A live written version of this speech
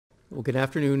Well, good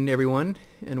afternoon, everyone,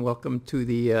 and welcome to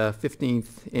the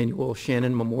 15th Annual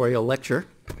Shannon Memorial Lecture.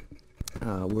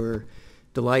 We're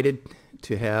delighted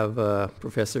to have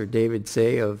Professor David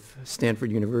Tse of Stanford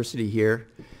University here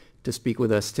to speak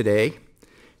with us today.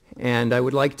 And I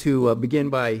would like to begin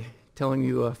by telling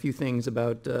you a few things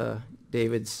about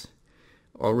David's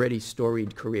already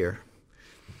storied career.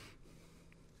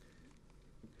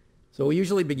 So we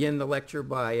usually begin the lecture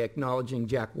by acknowledging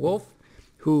Jack Wolf,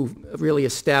 who really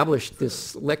established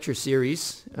this lecture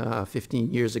series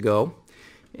 15 years ago.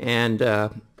 And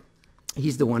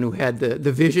he's the one who had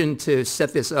the vision to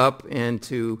set this up and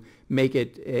to make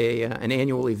it an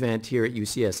annual event here at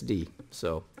UCSD.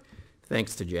 So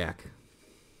thanks to Jack.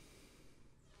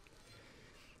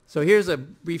 So here's a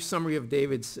brief summary of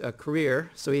David's career.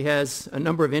 So he has a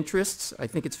number of interests. I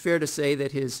think it's fair to say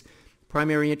that his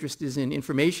primary interest is in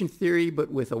information theory,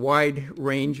 but with a wide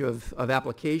range of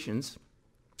applications.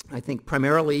 I think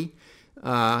primarily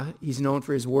he's known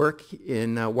for his work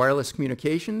in wireless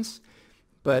communications,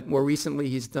 but more recently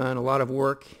he's done a lot of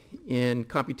work in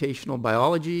computational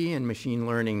biology and machine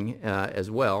learning as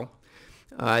well.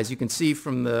 As you can see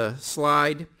from the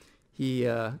slide, he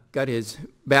got his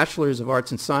Bachelor's of Arts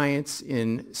and Science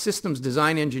in Systems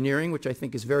Design Engineering, which I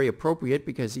think is very appropriate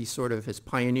because he sort of has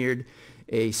pioneered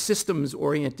a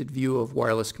systems-oriented view of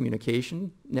wireless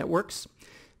communication networks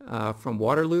from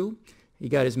Waterloo. He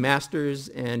got his master's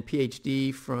and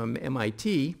PhD from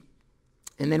MIT,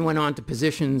 and then went on to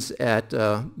positions at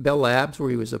Bell Labs,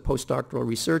 where he was a postdoctoral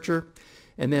researcher,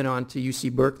 and then on to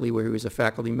UC Berkeley, where he was a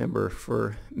faculty member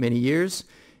for many years.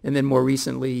 And then more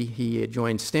recently, he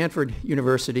joined Stanford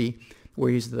University,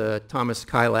 where he's the Thomas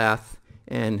Kailath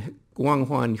and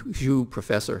Guanghuan Zhu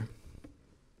professor.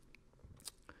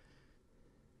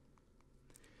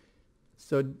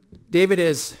 So David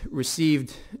has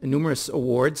received numerous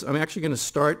awards. I'm actually going to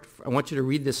start, I want you to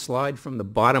read this slide from the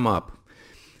bottom up.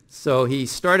 So he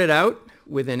started out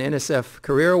with an NSF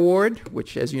Career Award,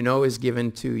 which, as you know, is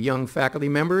given to young faculty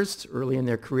members early in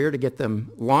their career to get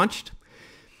them launched.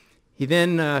 He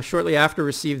then, shortly after,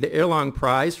 received the Erlang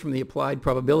Prize from the Applied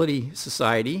Probability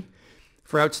Society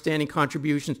for outstanding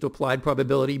contributions to applied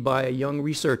probability by a young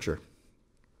researcher.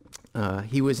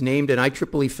 He was named an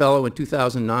IEEE Fellow in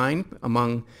 2009,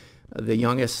 among the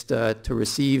youngest to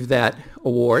receive that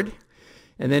award.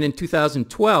 And then in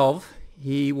 2012,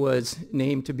 he was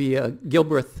named to be a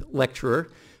Gilbreth Lecturer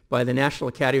by the National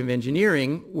Academy of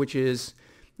Engineering, which is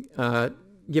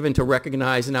given to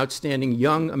recognize an outstanding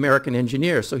young American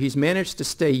engineer. So he's managed to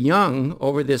stay young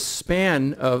over this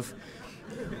span of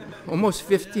almost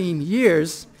 15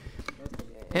 years.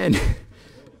 And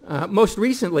most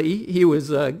recently, he was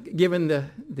given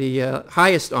the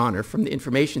highest honor from the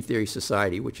Information Theory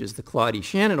Society, which is the Claude E.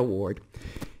 Shannon Award.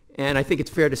 And I think it's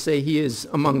fair to say he is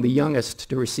among the youngest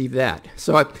to receive that.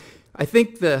 So I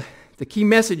think the key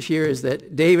message here is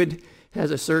that David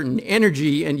has a certain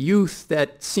energy and youth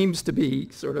that seems to be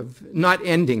sort of not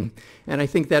ending. And I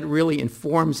think that really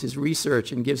informs his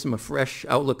research and gives him a fresh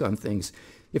outlook on things.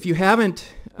 If you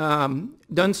haven't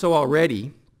done so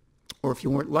already, or if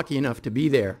you weren't lucky enough to be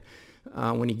there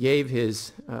when he gave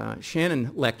his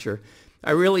Shannon lecture,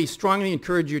 I really strongly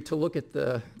encourage you to look at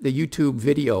the YouTube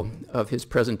video of his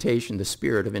presentation, The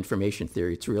Spirit of Information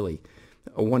Theory. It's really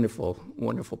a wonderful,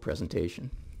 wonderful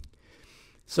presentation.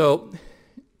 So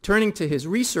turning to his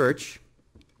research,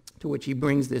 to which he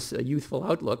brings this youthful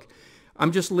outlook,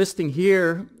 I'm just listing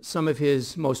here some of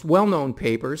his most well-known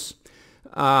papers,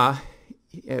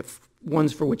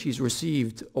 ones for which he's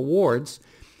received awards.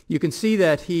 You can see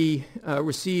that he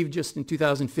received just in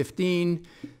 2015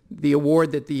 the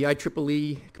award that the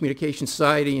IEEE Communication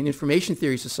Society and Information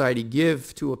Theory Society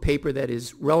give to a paper that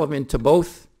is relevant to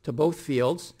both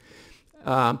fields.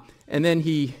 And then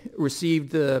he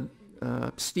received the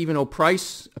Stephen O.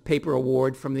 Price Paper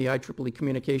Award from the IEEE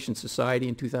Communication Society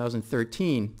in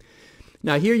 2013.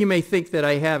 Now here you may think that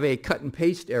I have a cut and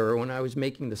paste error when I was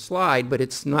making the slide, but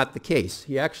it's not the case.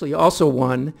 He actually also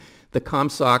won the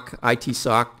ComSoc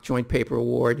ITSoc Joint Paper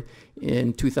Award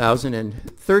in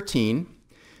 2013,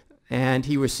 and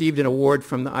he received an award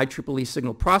from the IEEE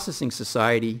Signal Processing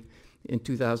Society in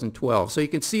 2012. So you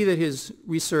can see that his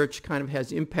research kind of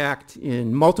has impact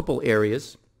in multiple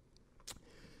areas,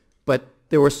 but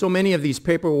there were so many of these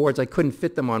paper awards I couldn't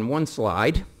fit them on one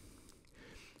slide.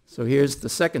 So here's the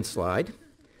second slide.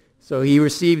 So he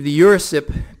received the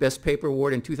EuroSIP Best Paper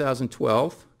Award in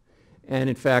 2012, and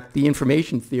in fact the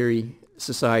Information Theory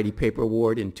Society Paper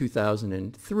Award in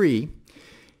 2003.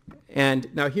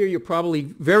 And now here you're probably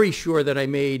very sure that I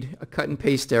made a cut and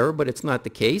paste error, but it's not the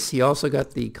case. He also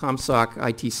got the ComSoc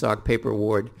ITSoc Paper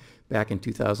Award back in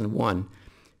 2001.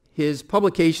 His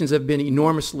publications have been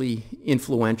enormously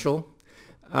influential.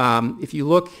 If you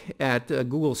look at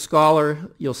Google Scholar,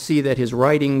 you'll see that his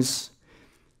writings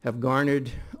have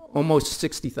garnered almost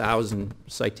 60,000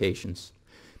 citations,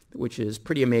 which is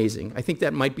pretty amazing. I think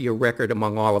that might be a record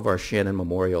among all of our Shannon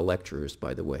Memorial lecturers,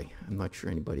 by the way. I'm not sure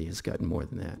anybody has gotten more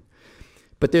than that.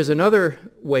 But there's another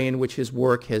way in which his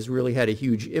work has really had a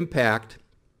huge impact,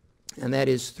 and that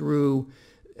is through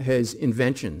his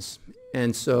inventions.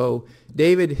 And so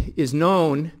David is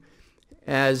known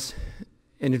as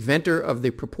an inventor of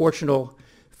the proportional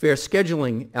fair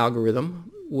scheduling algorithm,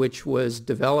 which was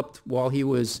developed while he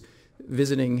was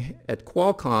visiting at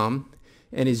Qualcomm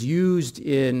and is used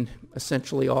in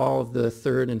essentially all of the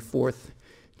third and fourth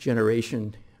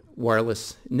generation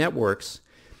wireless networks.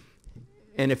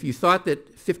 And if you thought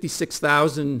that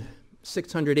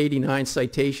 56,689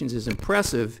 citations is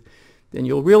impressive, then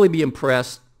you'll really be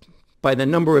impressed by the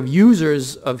number of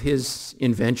users of his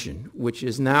invention, which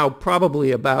is now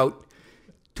probably about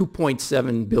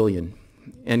 2.7 billion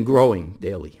and growing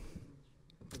daily.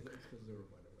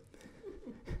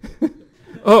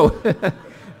 Oh,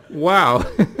 wow.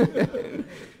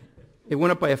 It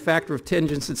went up by a factor of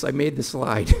 10 since I made the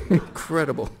slide.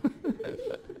 Incredible.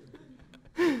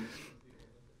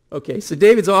 Okay, so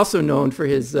David's also known for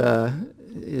his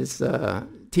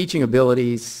teaching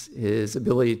abilities, his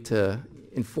ability to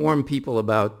inform people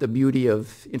about the beauty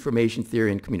of information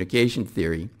theory and communication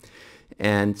theory.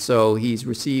 And so he's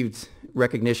received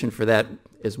recognition for that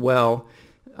as well.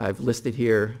 I've listed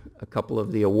here a couple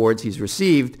of the awards he's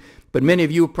received, but many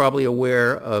of you are probably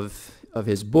aware of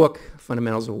his book,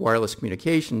 Fundamentals of Wireless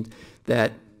Communication,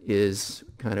 that is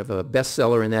kind of a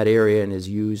bestseller in that area and is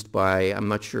used by, I'm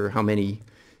not sure how many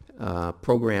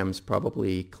programs,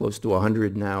 probably close to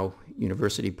 100 now,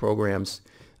 university programs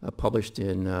published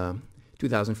in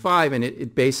 2005, and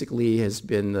it basically has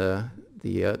been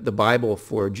the Bible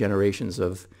for generations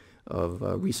of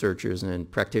researchers and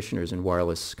practitioners in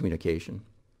wireless communication.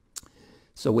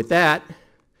 So with that,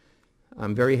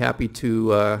 I'm very happy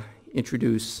to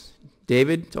introduce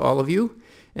David to all of you,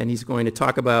 and he's going to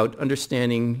talk about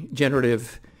understanding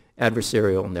generative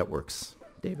adversarial networks.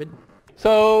 David?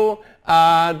 So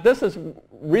this is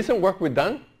recent work we've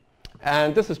done,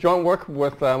 and this is joint work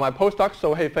with my postdoc,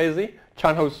 Sohei Faizi,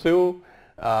 Chan-Ho Su,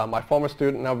 my former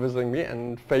student now visiting me,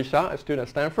 and Fei Xia, a student at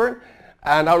Stanford.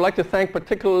 And I would like to thank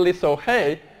particularly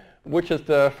Sohei, which is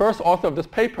the first author of this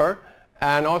paper,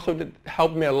 and also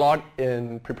helped me a lot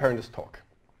in preparing this talk.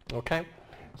 Okay?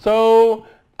 So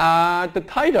the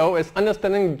title is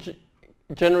Understanding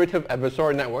Generative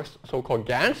Adversarial Networks, so-called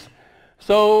GANs.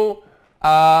 So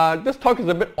this talk is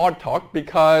a bit odd talk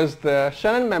because the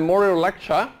Shannon Memorial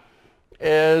Lecture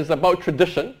is about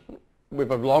tradition. We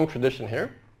have a long tradition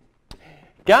here.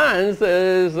 GANs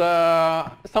is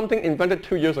something invented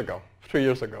 3 years ago,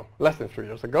 less than 3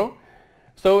 years ago.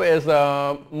 So it's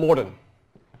modern.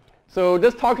 So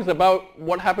this talk is about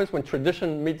what happens when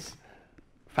tradition meets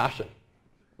fashion.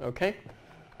 Okay?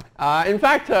 In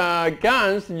fact,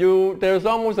 GANs, there's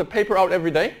almost a paper out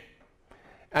every day.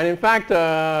 And in fact,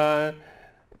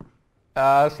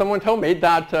 someone told me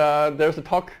that there's a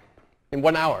talk in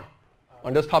 1 hour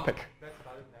on this topic. That's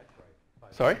gallium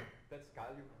nitride. Sorry? That's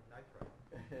gallium nitride.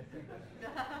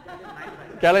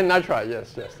 Gallium nitride,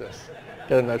 yes.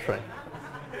 Gallium nitride.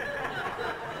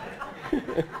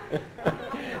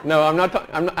 No,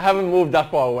 I haven't moved that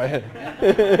far away.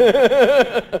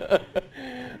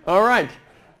 All right.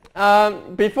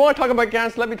 Before I talk about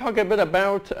GANs, let me talk a bit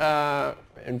about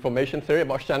information theory,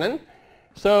 about Shannon.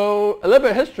 So a little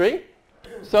bit of history.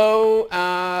 So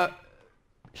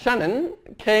Shannon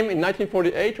came in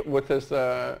 1948 with his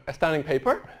astounding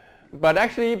paper. But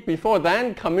actually, before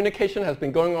then, communication has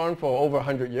been going on for over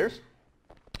 100 years.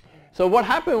 So what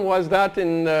happened was that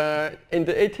in the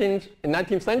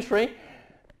 19th century,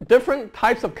 different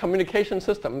types of communication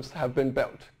systems have been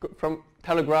built, from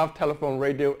telegraph, telephone,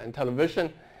 radio, and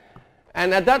television.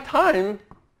 And at that time,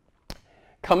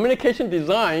 communication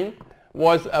design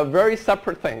was a very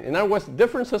separate thing. In other words,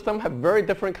 different systems have very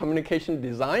different communication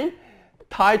design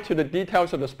tied to the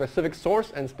details of the specific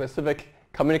source and specific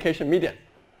communication medium.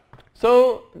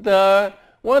 So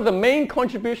one of the main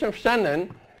contributions of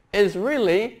Shannon is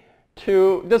really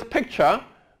to this picture,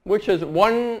 which is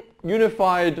one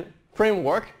unified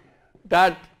framework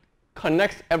that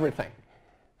connects everything.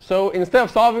 So instead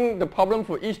of solving the problem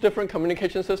for each different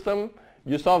communication system,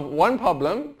 you solve one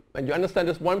problem, and you understand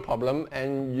this one problem,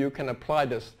 and you can apply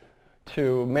this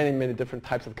to many, many different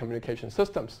types of communication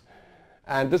systems.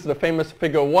 And this is the famous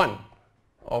figure 1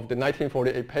 of the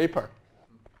 1948 paper.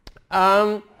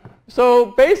 So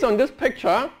based on this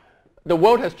picture, the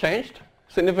world has changed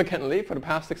significantly for the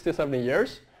past 60, 70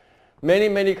 years. Many,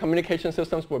 many communication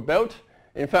systems were built.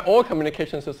 In fact, all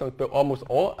communication systems, almost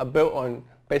all, are built on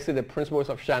basically the principles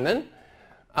of Shannon.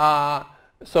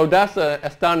 So that's an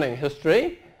astounding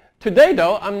history. Today,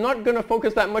 though, I'm not going to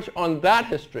focus that much on that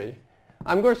history.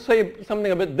 I'm going to say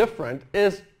something a bit different,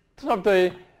 is sort of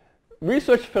the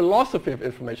research philosophy of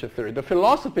information theory, the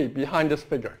philosophy behind this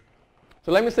figure.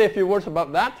 So let me say a few words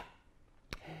about that.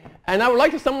 And I would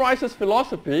like to summarize this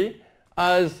philosophy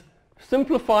as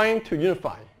simplifying to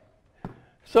unify.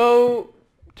 So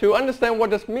to understand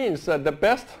what this means, the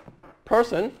best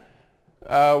person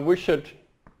we should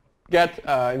get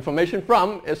information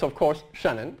from is, of course,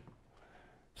 Shannon.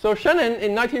 So Shannon,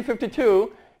 in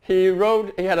 1952, he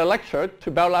had a lecture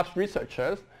to Bell Labs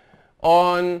researchers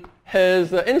on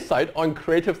his insight on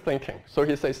creative thinking. So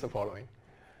he says the following.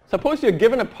 Suppose you're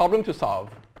given a problem to solve.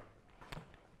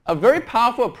 A very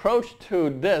powerful approach to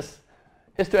this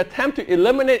is to attempt to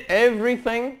eliminate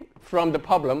everything from the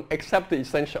problem except the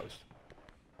essentials.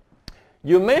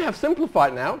 You may have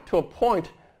simplified now to a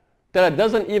point that it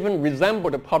doesn't even resemble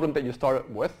the problem that you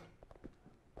started with.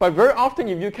 But very often,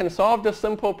 if you can solve this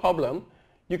simple problem,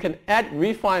 you can add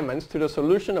refinements to the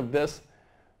solution of this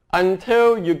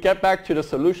until you get back to the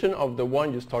solution of the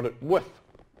one you started with.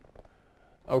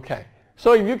 Okay,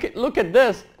 so if you can look at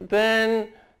this, then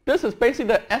this is basically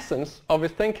the essence of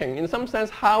his thinking, in some sense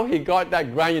how he got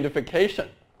that grand unification.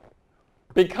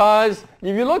 Because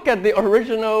if you look at the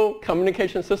original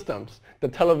communication systems, the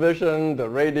television, the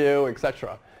radio,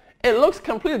 etc., it looks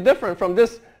completely different from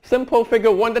this simple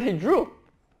figure 1 that he drew.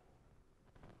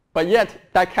 But yet,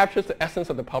 that captures the essence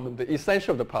of the problem, the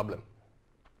essential of the problem.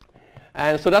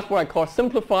 And so that's what I call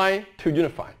simplify to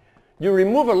unify. You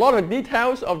remove a lot of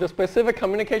details of the specific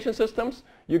communication systems,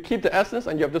 you keep the essence,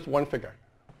 and you have this one figure.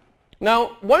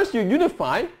 Now, once you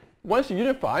unify,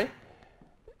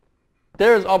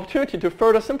 there is opportunity to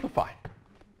further simplify.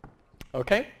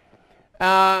 Okay?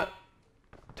 To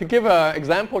give an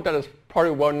example that is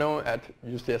probably well known at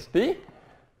UCSD,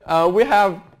 we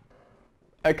have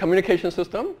a communication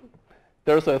system.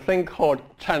 There's a thing called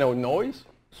channel noise,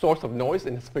 source of noise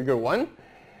in figure 1.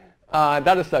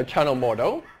 That is the channel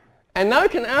model. And now you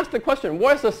can ask the question,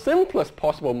 what is the simplest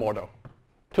possible model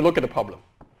to look at the problem?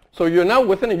 So you're now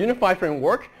within a unified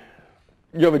framework.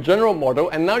 You have a general model,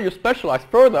 and now you specialize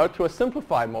further to a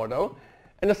simplified model.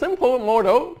 And the simple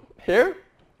model here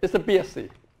is the BSC.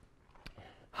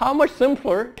 How much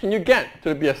simpler can you get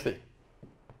to the BSC?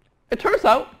 It turns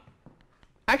out,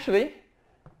 actually,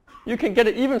 you can get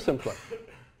it even simpler.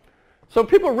 So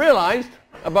people realized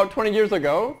about 20 years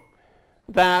ago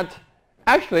that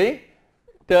actually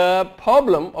the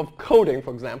problem of coding,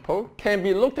 for example, can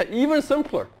be looked at even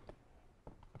simpler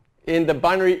in the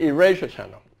binary erasure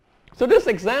channel. So this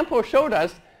example showed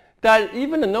us that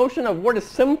even the notion of what is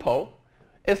simple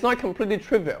is not completely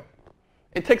trivial.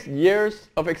 It takes years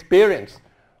of experience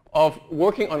of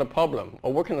working on a problem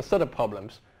or working on a set of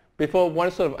problems before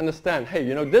one sort of understands, hey,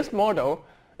 you know, this model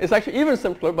is actually even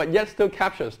simpler, but yet still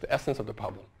captures the essence of the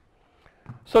problem.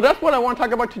 So that's what I want to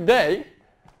talk about today,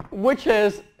 which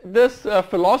is this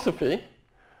philosophy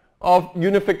of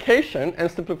unification and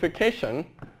simplification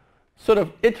sort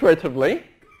of iteratively.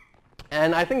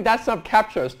 And I think that sort of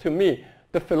captures, to me,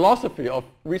 the philosophy of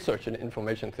research in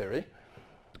information theory.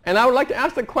 And I would like to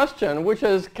ask the question, which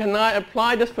is, can I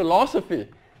apply this philosophy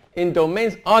in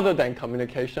domains other than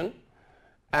communication?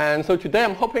 And so today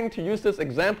I'm hoping to use this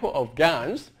example of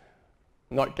GANs,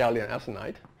 not Gallium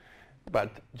arsenide, but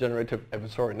Generative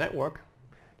Adversarial Network,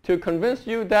 to convince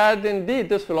you that indeed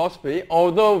this philosophy,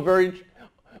 although very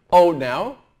old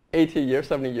now, 80 years,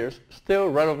 70 years, still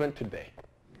relevant today.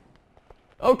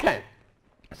 Okay,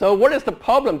 so what is the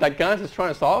problem that GANs is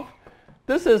trying to solve?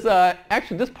 This is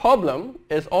actually, this problem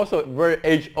is also a very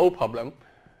age-old problem,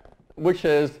 which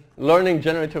is learning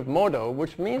generative model,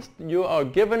 which means you are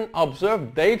given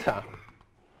observed data,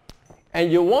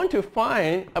 and you want to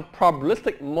find a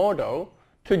probabilistic model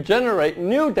to generate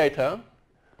new data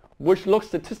which looks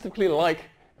statistically like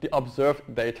the observed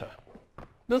data.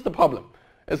 This is the problem.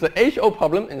 It's an age-old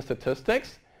problem in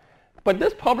statistics, but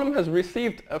this problem has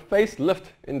received a facelift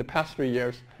in the past 3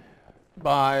 years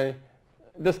by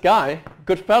this guy,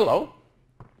 Goodfellow,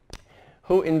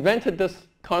 who invented this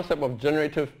concept of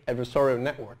generative adversarial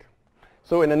network.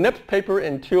 So in a NIPS paper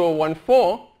in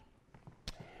 2014,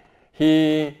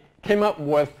 he came up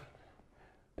with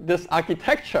this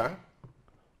architecture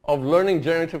of learning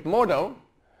generative model,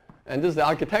 and this is the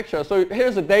architecture. So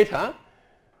here's the data.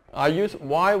 I use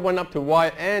y1 up to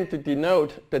yn to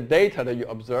denote the data that you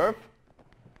observe.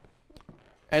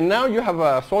 And now you have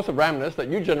a source of randomness that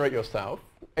you generate yourself,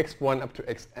 x1 up to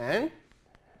xn.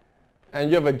 And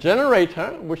you have a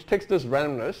generator which takes this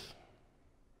randomness.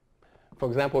 For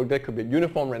example, there could be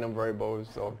uniform random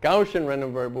variables or Gaussian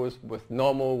random variables with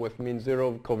normal, with mean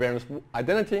zero, covariance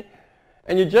identity.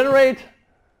 And you generate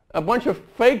a bunch of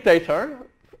fake data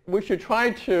which you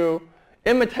try to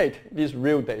imitate these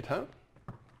real data.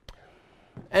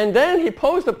 And then he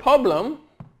posed the problem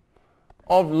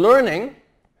of learning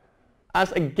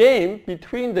as a game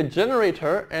between the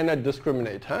generator and a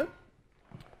discriminator.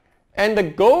 And the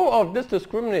goal of this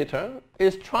discriminator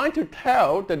is trying to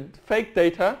tell the fake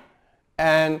data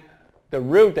and the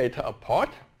real data apart,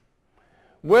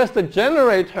 whereas the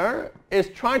generator is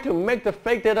trying to make the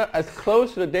fake data as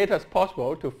close to the data as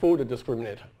possible to fool the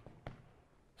discriminator.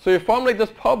 So you formulate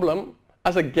this problem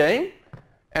as a game,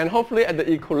 and hopefully at the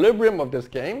equilibrium of this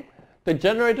game, the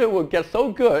generator will get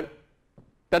so good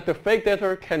that the fake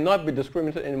data cannot be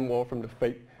discriminated anymore from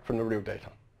the real data.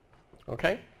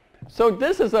 Okay? So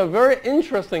this is a very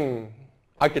interesting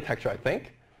architecture, I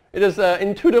think. It is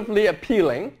intuitively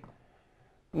appealing.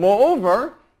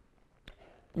 Moreover,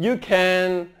 you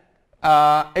can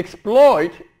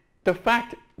exploit the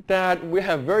fact that we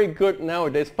have very good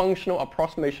nowadays functional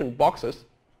approximation boxes,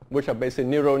 which are basically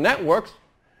neural networks,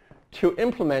 to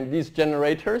implement these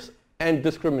generators and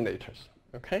discriminators.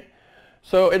 Okay?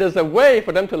 So it is a way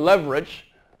for them to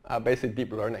leverage basic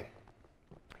deep learning.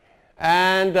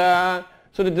 And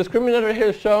so the discriminator here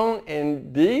is shown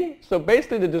in D. So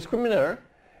basically the discriminator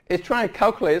is trying to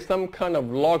calculate some kind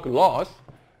of log loss.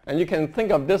 And you can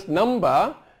think of this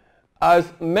number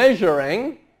as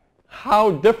measuring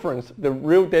how different the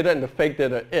real data and the fake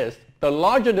data is. The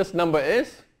larger this number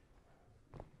is,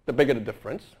 the bigger the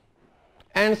difference.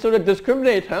 And so the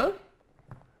discriminator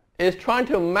is trying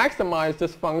to maximize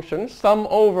this function, sum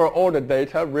over all the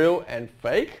data, real and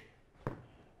fake,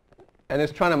 and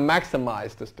it's trying to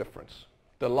maximize this difference.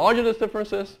 The larger this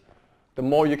difference is, the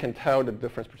more you can tell the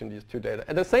difference between these two data.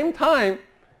 At the same time,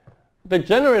 the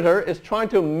generator is trying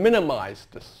to minimize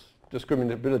this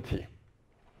discriminability.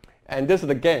 And this is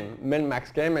the game,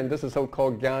 min-max game, and this is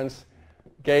so-called GANs,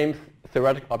 game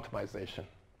theoretic optimization.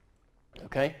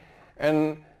 Okay?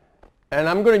 And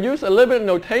I'm going to use a little bit of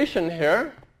notation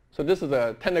here. So this is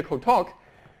a technical talk.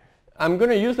 I'm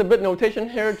going to use a bit of notation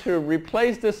here to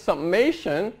replace this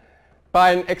summation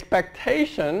by an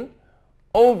expectation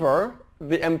over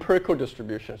the empirical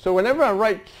distribution. So whenever I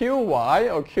write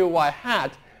QY or QY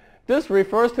hat, this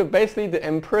refers to basically the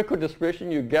empirical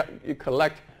distribution you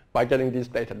collect by getting these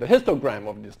data, the histogram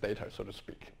of this data, so to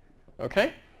speak.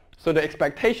 Okay? So the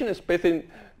expectation is basically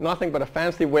nothing but a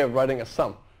fancy way of writing a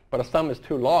sum. But a sum is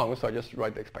too long, so I just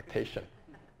write the expectation.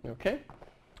 Okay?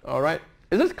 All right.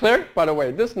 Is this clear? By the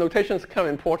way, this notation is kind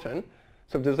of important.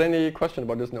 So if there's any question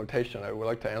about this notation, I would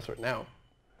like to answer it now.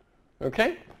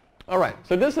 Okay? All right.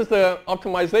 So this is the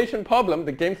optimization problem,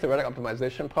 the game theoretic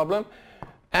optimization problem.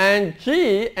 And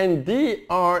G and D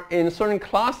are in certain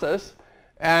classes.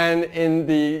 And in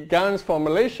the GANs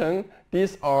formulation,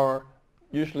 these are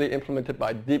usually implemented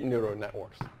by deep neural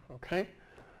networks. Okay?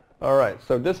 All right.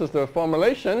 So this is the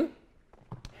formulation.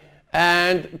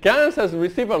 And GANs has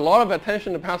received a lot of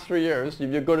attention in the past 3 years.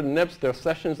 If you go to NIPS, there are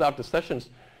sessions after sessions,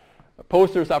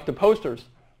 posters after posters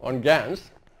on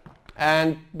GANs.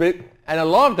 And a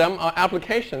lot of them are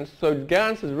applications. So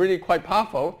GANs is really quite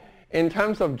powerful in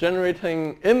terms of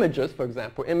generating images, for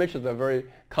example. Images are a very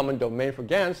common domain for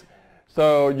GANs.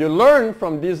 So you learn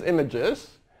from these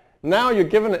images. Now you're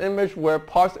given an image where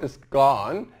parts is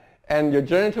gone, and your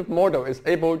generative model is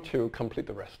able to complete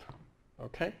the rest.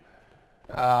 Okay?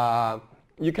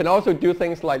 You can also do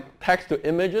things like text to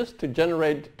images to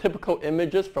generate typical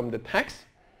images from the text.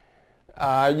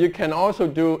 You can also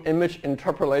do image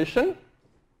interpolation,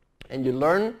 and you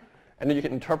learn, and then you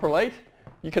can interpolate.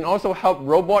 You can also help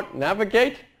robot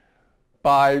navigate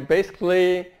by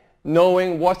basically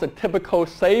knowing what's the typical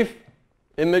safe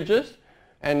images,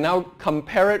 and now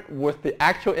compare it with the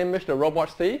actual image the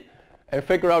robot see, and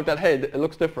figure out that, hey, it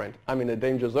looks different. I'm in a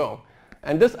danger zone.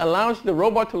 And this allows the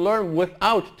robot to learn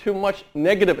without too much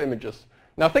negative images.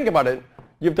 Now think about it.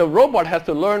 If the robot has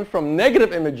to learn from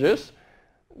negative images,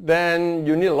 then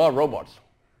you need a lot of robots,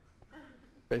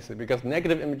 basically, because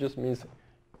negative images means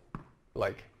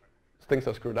like things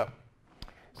are screwed up.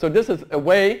 So this is a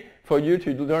way for you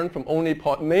to learn from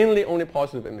mainly only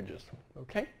positive images.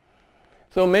 Okay?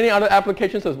 So many other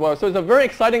applications as well. So it's a very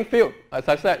exciting field. As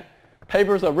I said,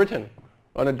 papers are written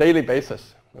on a daily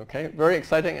basis. Okay? Very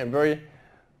exciting and very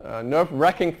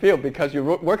nerve-wracking field, because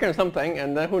you're working on something,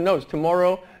 and then who knows,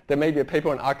 tomorrow there may be a paper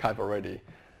on arXiv already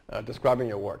describing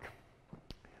your work.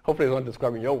 Hopefully it's not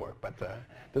describing your work, but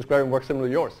describing work similar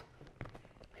to yours.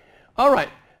 All right.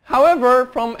 However,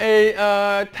 from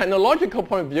a technological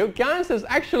point of view, GANs is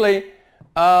actually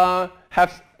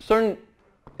have certain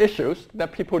issues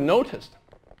that people noticed.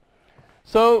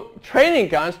 So training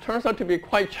GANs turns out to be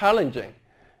quite challenging.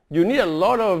 You need a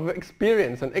lot of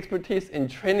experience and expertise in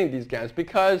training these GANs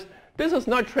because this is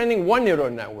not training one neural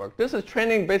network. This is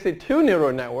training basically two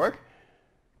neural networks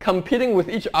competing with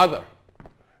each other.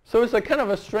 So it's a kind of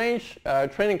a strange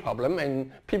training problem,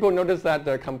 and people notice that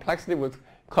the complexity with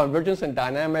convergence and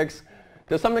dynamics,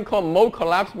 there's something called mode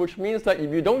collapse, which means that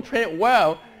if you don't train it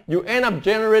well, you end up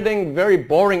generating very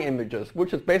boring images,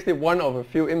 which is basically one of a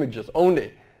few images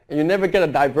only. And you never get a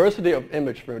diversity of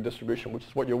image from your distribution, which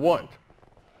is what you want.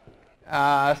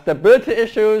 Stability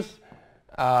issues,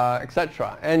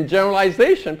 etc. And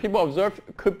generalization, people observe,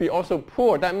 could be also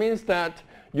poor. That means that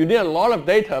you need a lot of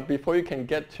data before you can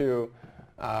get to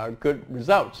good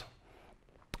results.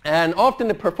 And often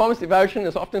the performance evaluation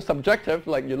is often subjective,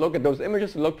 like you look at those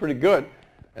images, they look pretty good,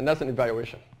 and that's an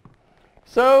evaluation.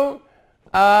 So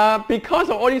because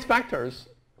of all these factors,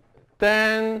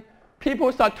 then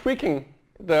people start tweaking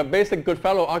the basic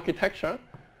Goodfellow architecture,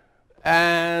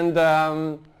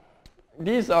 and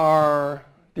these are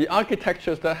the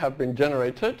architectures that have been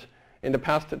generated in the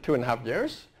past 2.5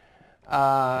 years.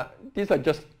 These are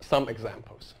just some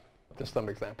examples.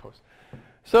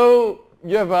 So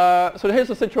you have so here's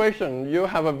the situation. You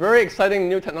have a very exciting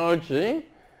new technology.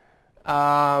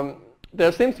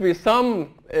 There seems to be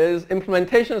some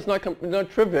implementation is not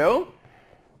trivial.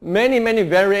 Many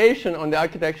variation on the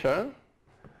architecture.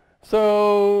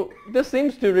 So this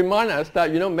seems to remind us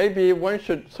that maybe one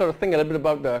should sort of think a little bit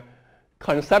about the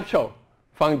conceptual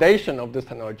foundation of this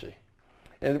technology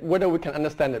and whether we can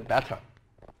understand it better.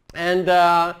 And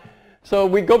so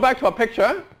we go back to our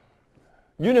picture,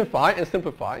 unify and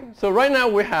simplify. So right now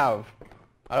we have,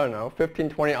 I don't know, 15,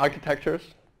 20 architectures.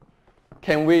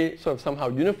 Can we sort of somehow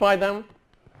unify them?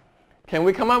 Can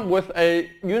we come up with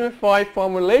a unified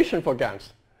formulation for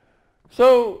GANs?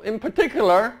 So in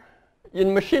particular,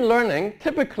 in machine learning,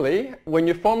 typically when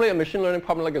you formulate a machine learning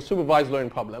problem like a supervised learning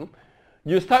problem,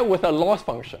 you start with a loss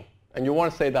function. And you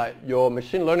want to say that your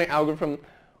machine learning algorithm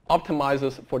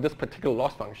optimizes for this particular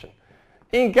loss function.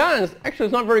 In GANs, actually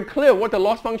it's not very clear what the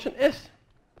loss function is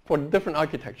for different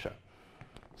architecture.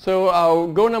 So our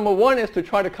goal number one is to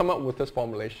try to come up with this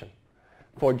formulation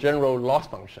for general loss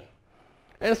function.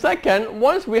 And second,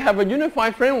 once we have a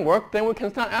unified framework, then we can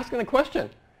start asking the question,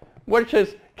 which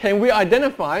is, can we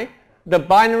identify the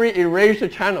binary erasure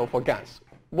channel for GANs?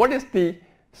 What is the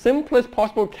simplest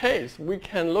possible case we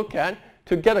can look at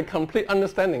to get a complete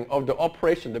understanding of the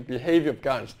operation, the behavior of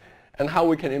GANs, and how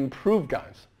we can improve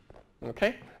GANs?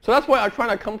 Okay? So that's what I'm trying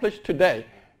to accomplish today,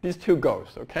 these two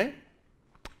goals. Okay?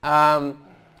 All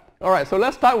right, so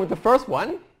let's start with the first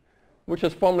one, which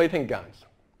is formulating GANs.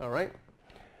 All right?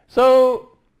 So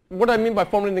what do I mean by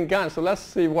formulating GANs? So let's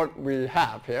see what we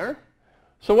have here.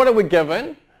 So what are we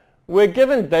given? We're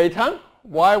given data,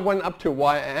 y1 up to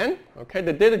yn. Okay?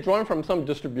 The data drawn from some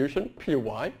distribution, py,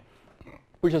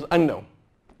 which is unknown.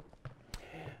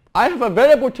 I have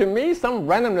available to me some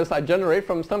randomness I generate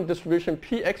from some distribution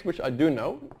px, which I do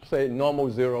know, say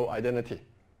normal zero identity.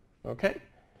 Okay?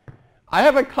 I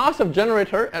have a class of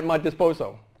generator at my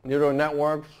disposal, neural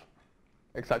networks,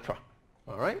 etc.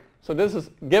 All right? So this is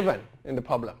given in the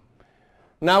problem.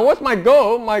 Now what's my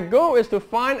goal? My goal is to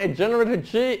find a generator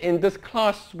G in this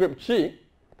class script G,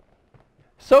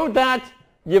 so that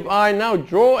if I now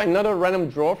draw another random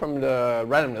draw from the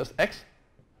randomness x,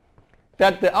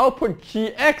 that the output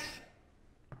Gx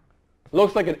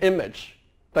looks like an image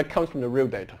that comes from the real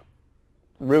data,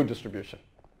 real distribution.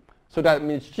 So that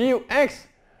means Gx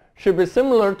should be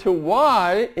similar to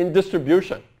y in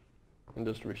distribution.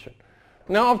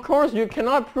 Now, of course, you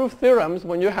cannot prove theorems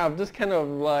when you have this kind of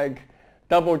like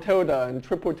double tilde and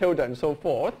triple tilde and so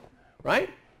forth, right?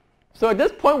 So at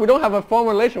this point, we don't have a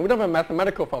formulation. We don't have a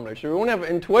mathematical formulation. We only have an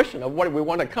intuition of what we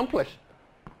want to accomplish.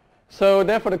 So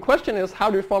therefore, the question is, how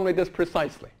do we formulate this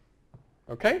precisely?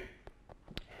 Okay?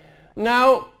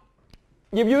 Now,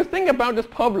 if you think about this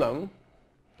problem,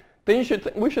 then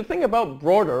we should think about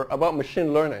broader, about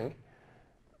machine learning,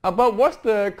 about what's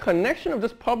the connection of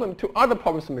this problem to other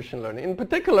problems in machine learning. In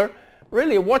particular,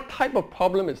 really, what type of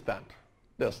problem is that?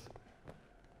 This.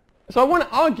 So I want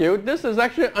to argue this is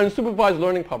actually an unsupervised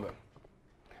learning problem.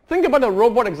 Think about a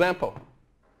robot example.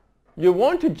 You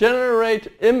want to generate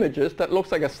images that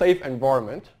looks like a safe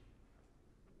environment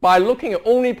by looking at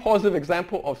only positive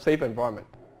example of safe environment.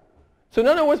 So in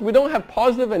other words, we don't have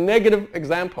positive and negative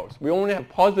examples. We only have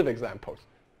positive examples.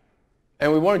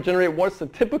 And we want to generate what's the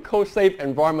typical safe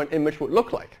environment image would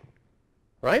look like.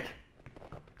 Right?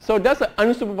 So that's an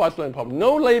unsupervised learning problem.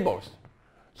 No labels.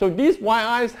 So these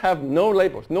yi's have no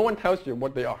labels. No one tells you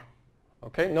what they are.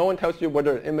 Okay? No one tells you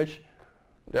whether an image,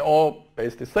 they're all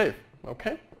basically safe.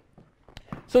 Okay?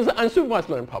 So it's an unsupervised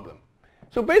learning problem.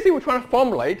 So basically we're trying to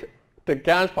formulate the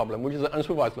GANs problem, which is an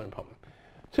unsupervised learning problem.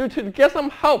 So to get some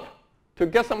help,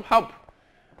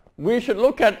 we should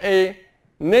look at a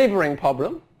neighboring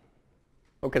problem.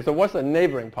 Okay, so what's a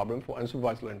neighboring problem for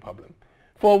unsupervised learning problem?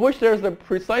 For which there's a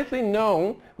precisely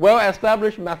known,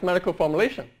 well-established mathematical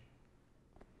formulation.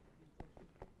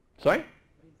 Sorry?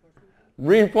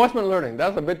 Reinforcement learning.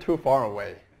 That's a bit too far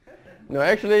away. No,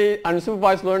 actually,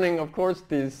 unsupervised learning, of course,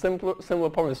 the similar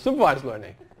problem is supervised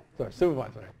learning. Sorry,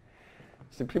 supervised learning.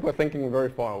 So people are thinking very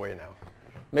far away now.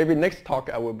 Maybe next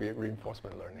talk I will be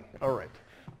reinforcement learning. All right.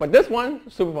 But this one,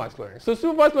 supervised learning. So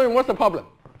supervised learning, what's the problem?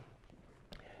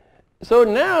 So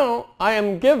now I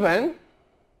am given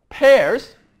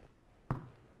pairs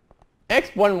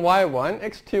x1, y1,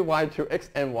 x2, y2,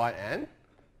 xn, yn.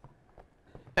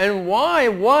 And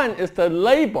y1 is the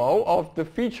label of the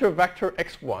feature vector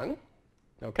x1.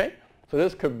 Okay? So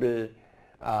this could be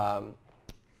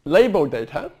label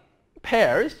data,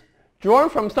 pairs, drawn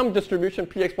from some distribution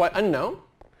pxy unknown.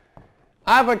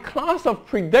 I have a class of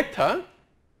predictor.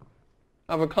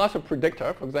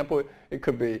 For example, it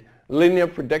could be linear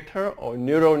predictor or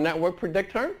neural network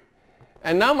predictor.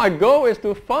 And now my goal is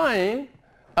to find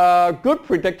a good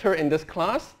predictor in this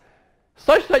class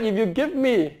such that if you give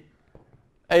me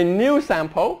a new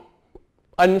sample,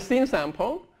 unseen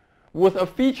sample, with a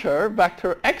feature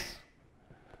vector x,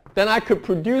 then I could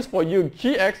produce for you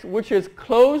gx, which is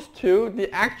close to the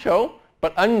actual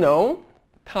but unknown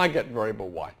target variable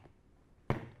y.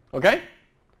 Okay?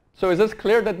 So is this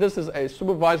clear that this is a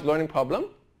supervised learning problem?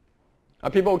 Are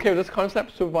people okay with this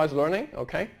concept, supervised learning?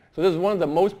 Okay. So this is one of the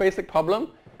most basic problems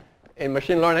in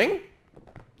machine learning.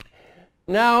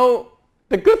 Now,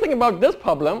 the good thing about this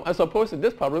problem, as opposed to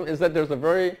this problem, is that there's a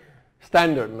very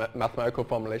standard mathematical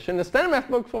formulation. The standard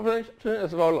mathematical formulation is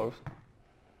as follows.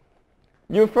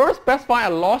 You first specify a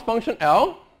loss function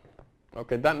L.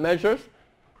 Okay, that measures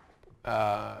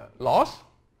loss.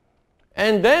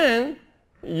 And then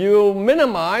you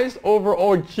minimize over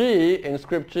all g in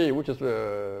script g, which is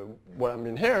what I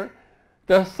mean here,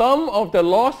 the sum of the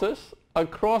losses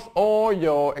across all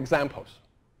your examples.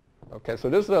 Okay, so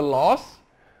this is a loss.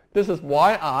 This is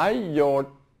yi, your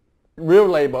real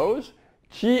labels.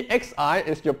 Gxi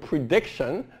is your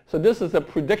prediction. So this is a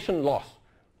prediction loss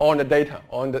on the data,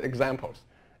 on the examples.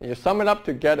 And you sum it up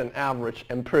to get an average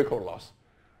empirical loss.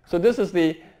 So this is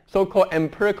the so-called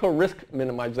empirical risk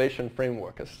minimization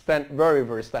framework. It's very,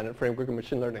 very standard framework in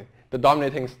machine learning, the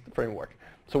dominating framework.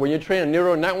 So when you train a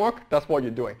neural network, that's what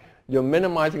you're doing. You're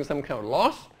minimizing some kind of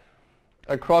loss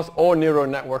across all neural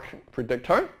network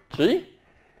predictor, G,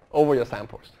 over your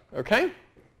samples. Okay?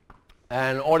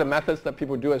 And all the methods that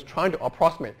people do is trying to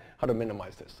approximate how to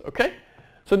minimize this. Okay?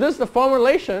 So this is the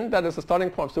formulation that is the starting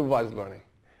point of supervised learning.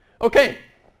 Okay,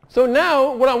 so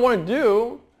now what I want to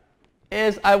do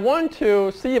is I want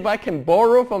to see if I can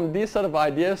borrow from these set of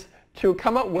ideas to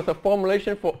come up with a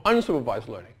formulation for unsupervised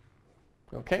learning.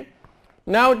 Okay?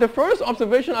 Now the first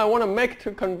observation I want to make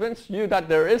to convince you that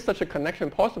there is such a connection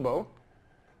possible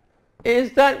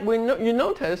is that you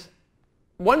notice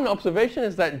one observation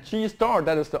is that G star,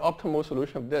 that is the optimal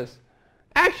solution of this,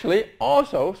 actually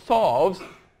also solves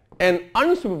an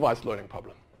unsupervised learning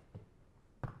problem.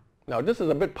 Now this is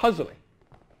a bit puzzling.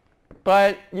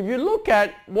 But if you look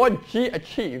at what G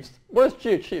achieves, what does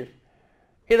G achieve?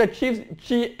 It achieves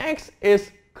Gx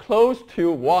is close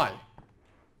to y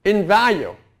in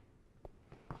value.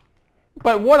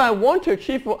 But what I want to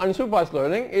achieve for unsupervised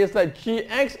learning is that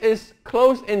Gx is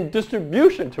close in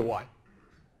distribution to y.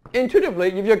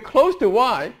 Intuitively, if you're close to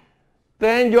y,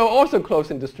 then you're also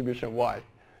close in distribution y.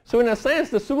 So in a sense,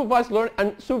 the supervised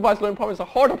learning problem is a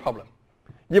harder problem.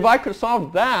 If I could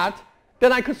solve that,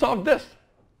 then I could solve this.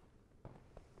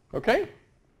 Okay?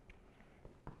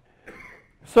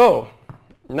 So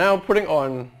now putting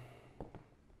on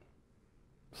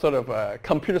sort of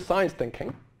computer science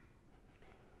thinking,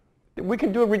 we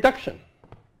can do a reduction.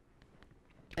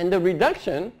 And the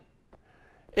reduction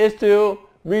is to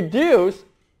reduce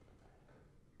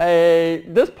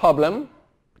this problem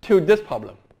to this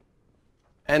problem.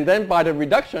 And then by the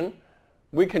reduction,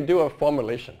 we can do a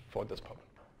formulation for this problem.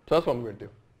 So that's what I'm going to do.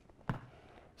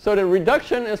 So the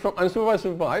reduction is from unsupervised to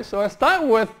supervised. So I start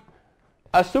with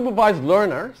a supervised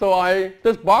learner. So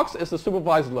this box is the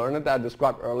supervised learner that I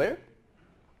described earlier.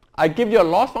 I give you a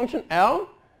loss function L,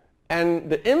 and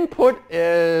the input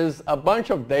is a bunch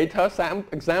of data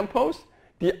examples.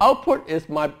 The output is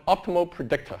my optimal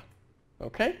predictor.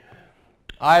 Okay?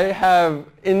 I have,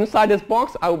 inside this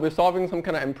box, I will be solving some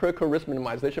kind of empirical risk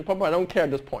minimization problem. I don't care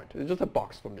at this point. It's just a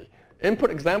box for me. Input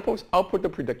examples, output the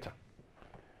predictor.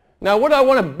 Now what do I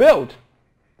want to build?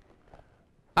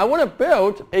 I want to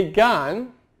build a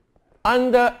GAN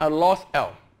under a loss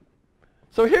L.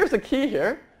 So here's the key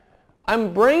here.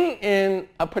 I'm bringing in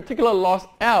a particular loss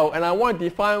L, and I want to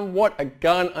define what a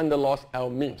GAN under loss L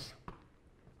means.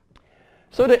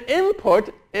 So the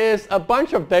input is a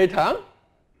bunch of data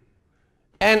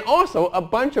and also a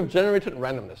bunch of generated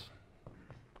randomness.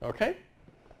 Okay?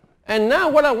 And now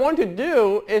what I want to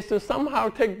do is to somehow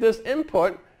take this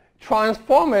input,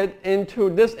 transform it into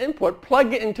this input,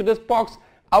 plug it into this box,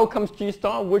 outcomes G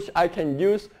star, which I can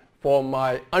use for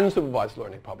my unsupervised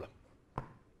learning problem.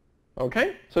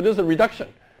 Okay? So this is a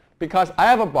reduction. Because I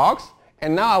have a box,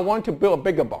 and now I want to build a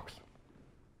bigger box.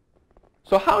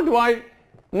 So how do I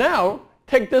now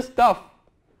take this stuff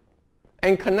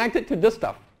and connect it to this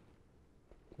stuff?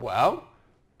 Well,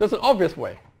 there's an obvious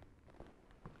way.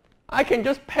 I can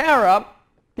just pair up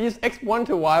these x1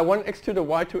 to y1, x2 to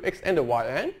y2, xn to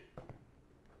yn.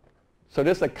 So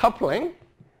this is a coupling.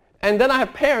 And then I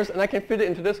have pairs, and I can fit it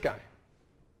into this guy.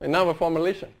 And now I have a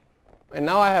formulation. And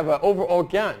now I have an overall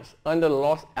GANs under the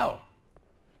loss L.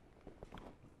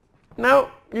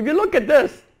 Now, if you look at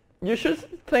this, you should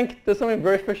think there's something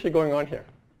very fishy going on here.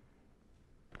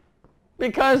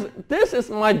 Because this is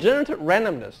my generated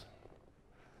randomness.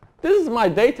 This is my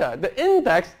data. The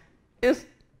index is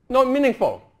not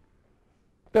meaningful.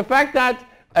 The fact that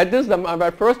this is my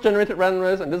first generated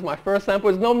randomness and this is my first sample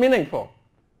is not meaningful.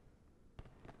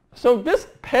 So this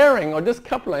pairing or this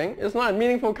coupling is not a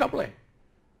meaningful coupling.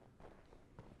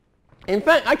 In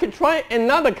fact, I could try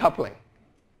another coupling.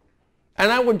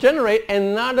 And I would generate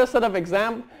another set of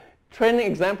training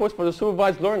examples for the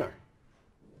supervised learner.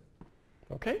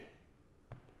 Okay?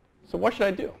 So what should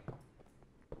I do?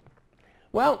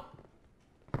 Well,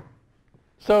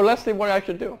 so let's see what I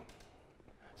should do.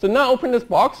 So now open this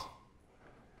box.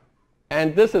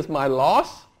 And this is my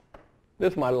loss.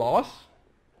 This is my loss.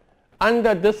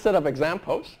 Under this set of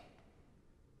examples,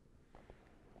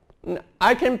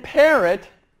 I can pair it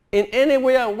in any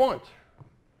way I want.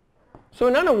 So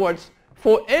in other words,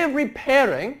 for every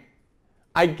pairing,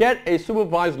 I get a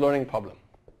supervised learning problem.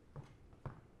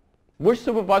 Which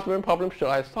supervised learning problem should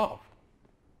I solve?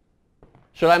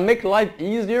 Should I make life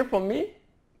easier for me,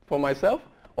 for myself,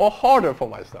 or harder for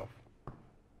myself?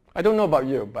 I don't know about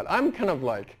you, but I'm kind of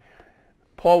like,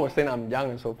 Paul was saying I'm young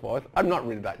and so forth. I'm not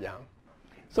really that young.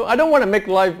 So I don't want to make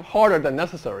life harder than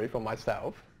necessary for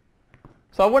myself.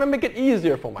 So I want to make it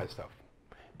easier for myself.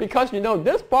 Because, you know,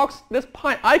 this box, this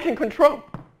pi, I can control.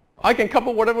 I can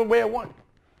couple whatever way I want.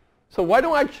 So why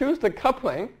don't I choose the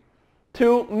coupling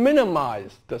to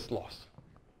minimize this loss?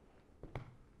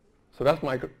 So that's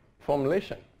my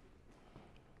formulation.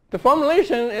 The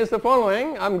formulation is the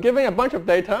following. I'm giving a bunch of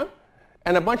data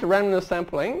and a bunch of randomness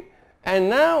sampling. And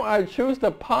now I choose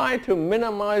the pi to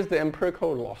minimize the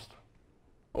empirical loss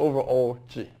over all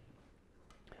G.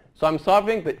 So I'm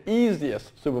solving the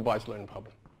easiest supervised learning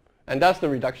problem. And that's the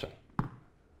reduction.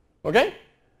 Okay?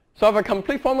 So I have a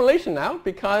complete formulation now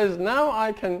because now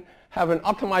I can have an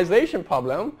optimization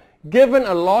problem given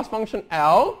a loss function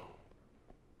L,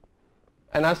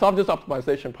 and I solve this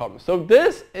optimization problem. So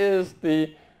this is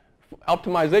the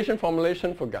optimization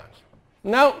formulation for GANs.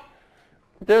 Now,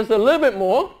 there's a little bit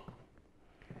more.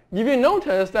 If you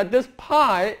notice that this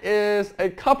pi is a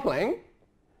coupling,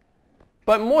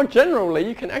 but more generally,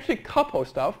 you can actually couple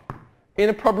stuff in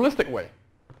a probabilistic way.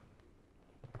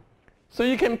 So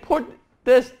you can put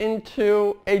this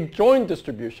into a joint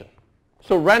distribution.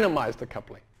 So randomize the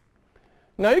coupling.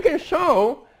 Now you can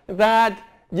show that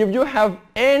if you have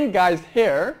n guys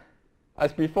here,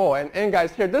 as before, and n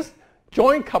guys here, this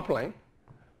joint coupling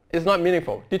is not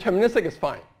meaningful. Deterministic is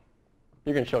fine.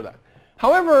 You can show that.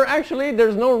 However, actually,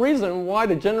 there's no reason why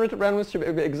the generated randomness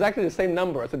should be exactly the same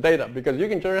number as the data, because you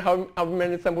can generate how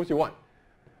many samples you want.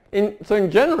 So in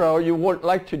general, you would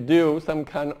like to do some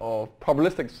kind of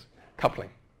probabilistic coupling.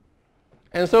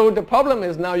 And so the problem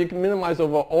is now you can minimize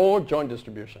over all joint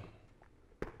distribution.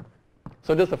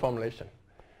 So this is the formulation.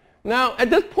 Now, at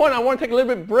this point, I want to take a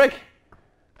little bit break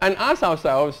and ask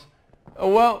ourselves,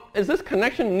 well, is this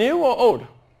connection new or old?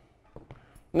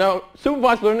 Now,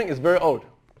 supervised learning is very old.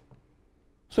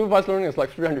 Supervised learning is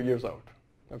like 300 years old.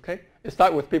 Okay? It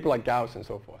started with people like Gauss and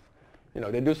so forth. You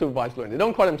know, they do supervised learning. They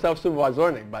don't call themselves supervised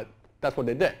learning, but that's what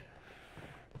they did.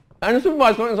 And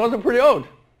supervised learning is also pretty old.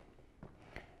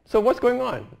 So what's going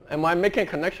on? Am I making a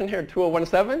connection here,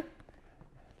 2017?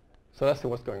 So let's see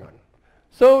what's going on.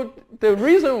 So the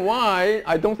reason why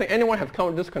I don't think anyone has come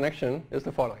up with this connection is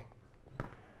the following.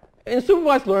 In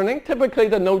supervised learning, typically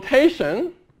the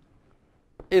notation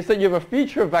is that you have a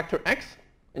feature vector x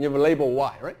and you have a label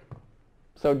y, right?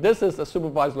 So this is a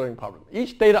supervised learning problem.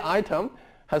 Each data item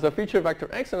has a feature vector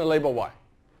x and a label y.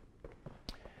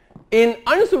 In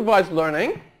unsupervised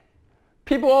learning,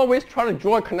 people always try to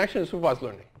draw a connection to supervised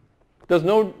learning. There's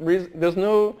no reason,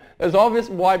 there's obvious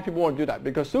why people want to do that,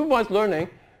 because supervised learning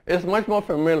is much more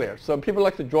familiar. So people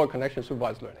like to draw a connection to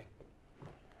supervised learning.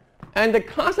 And the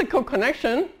classical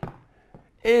connection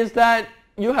is that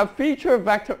you have feature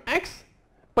vector x,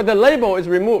 but the label is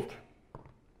removed.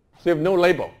 So you have no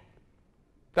label.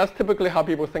 That's typically how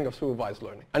people think of supervised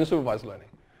learning, unsupervised learning.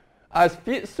 As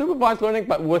supervised learning,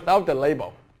 but without the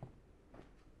label.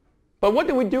 But what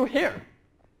do we do here?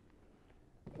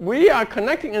 We are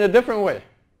connecting in a different way.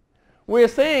 We are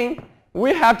saying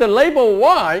we have the label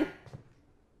y,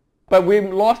 but we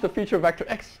lost the feature vector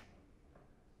x.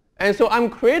 And so I'm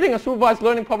creating a supervised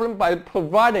learning problem by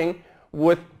providing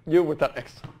you with that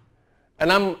x.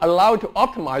 And I'm allowed to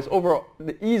optimize over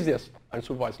the easiest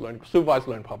unsupervised supervised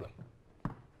learning problem.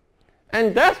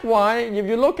 And that's why if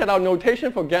you look at our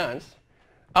notation for GANs,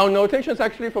 our notation is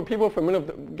actually for people familiar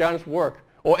with GANs work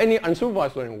or any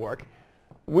unsupervised learning work.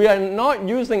 We are not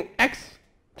using x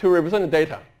to represent the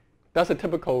data. That's a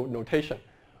typical notation.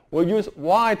 We'll use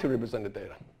y to represent the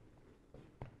data.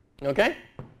 Okay?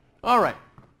 All right.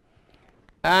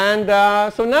 And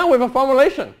so now we have a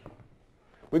formulation.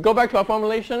 We go back to our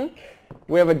formulation.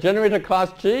 We have a generator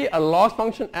class G, a loss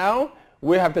function L.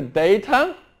 We have the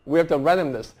data. We have the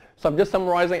randomness. So I'm just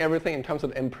summarizing everything in terms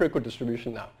of the empirical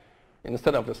distribution now,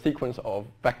 instead of the sequence of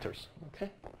vectors.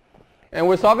 Okay? And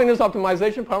we're solving this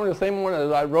optimization problem, the same one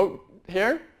as I wrote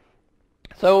here.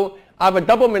 So I have a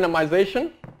double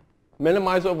minimization,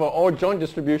 minimize over all joint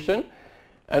distribution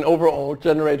and over all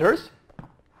generators.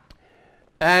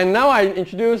 And now I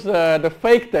introduce the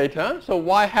fake data. So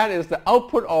y hat is the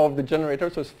output of the generator,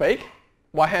 so it's fake.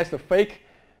 Y hat is the fake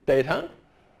data.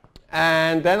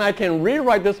 And then I can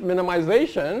rewrite this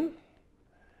minimization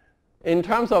in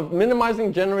terms of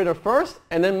minimizing generator first,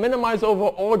 and then minimize over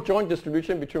all joint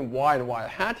distribution between y and y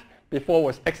hat. Before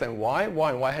was x and y and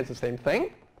y has the same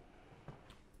thing.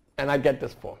 And I get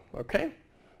this form, okay?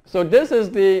 So this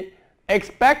is the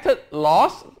expected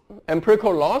loss,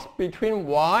 empirical loss between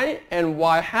y and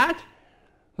y hat,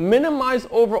 minimized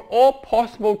over all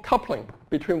possible coupling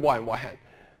between y and y hat.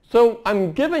 So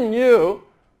I'm giving you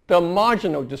the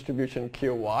marginal distribution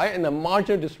qy and the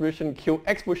marginal distribution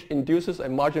qx, which induces a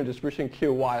marginal distribution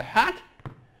qy hat.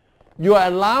 You are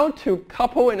allowed to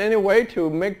couple in any way to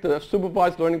make the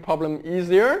supervised learning problem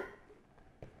easier.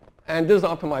 And this is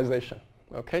optimization,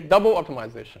 okay? Double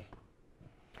optimization.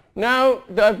 Now,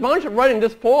 the advantage of writing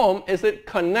this form is it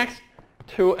connects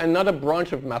to another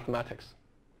branch of mathematics.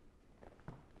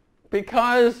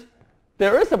 Because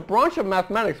there is a branch of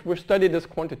mathematics which study this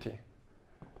quantity.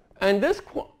 And this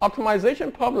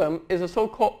optimization problem is a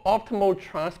so-called optimal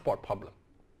transport problem.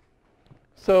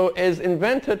 So it's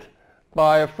invented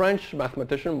by a French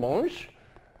mathematician, Monge,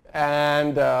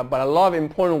 and but a lot of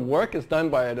important work is done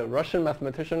by the Russian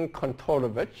mathematician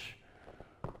Kontorovich,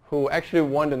 who actually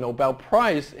won the Nobel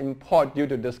Prize in part due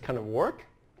to this kind of work.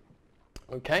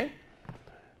 Okay,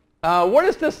 what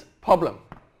is this problem?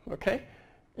 Okay,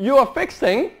 you are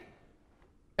fixing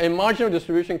a marginal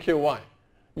distribution qy.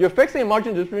 You're fixing a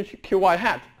marginal distribution qy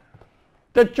hat.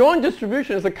 The joint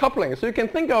distribution is a coupling. So you can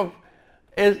think of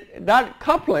that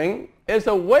coupling is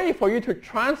a way for you to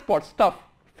transport stuff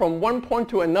from one point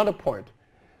to another point.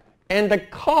 And the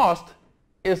cost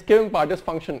is given by this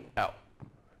function L.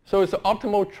 So it's an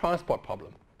optimal transport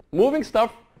problem. Moving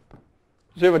stuff,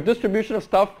 so you have a distribution of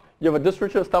stuff, you have a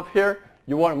distribution of stuff here,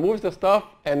 you want to move the stuff,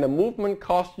 and the movement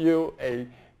costs you a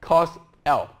cost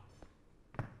L.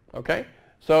 Okay?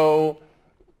 So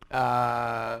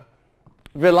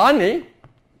Villani,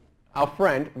 our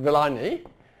friend Villani,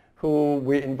 who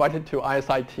we invited to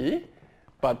ISIT,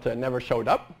 but never showed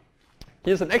up.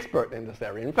 He's an expert in this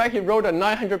area. In fact, he wrote a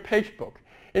 900-page book.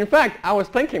 In fact, I was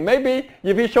thinking maybe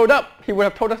if he showed up, he would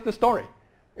have told us the story.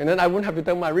 And then I wouldn't have to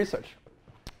do my research.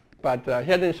 But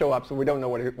he didn't show up, so we don't know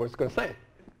what he was going to say.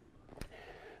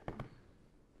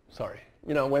 Sorry.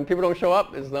 You know, when people don't show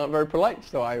up, it's not very polite,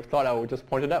 so I thought I would just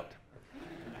point it out.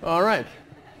 All right.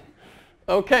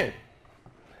 Okay.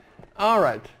 All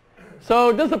right.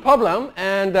 So this is a problem,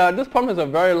 and this problem has a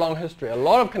very long history, a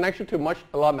lot of connection to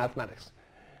a lot of mathematics.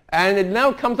 And it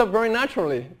now comes up very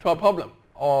naturally to our problem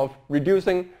of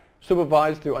reducing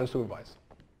supervised to unsupervised.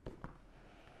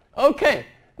 Okay.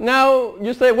 Now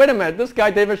you say, wait a minute, this guy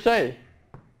David Tse,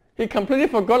 he completely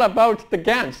forgot about the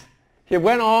GANs. He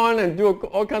went on and do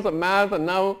all kinds of math, and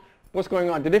now what's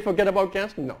going on? Did he forget about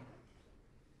GANs? No.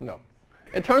 No.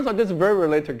 It turns out this is very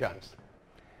related to GANs.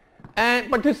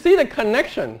 But to see the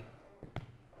connection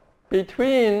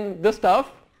between this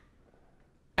stuff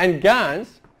and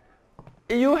GANs,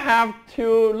 you have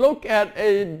to look at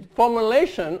a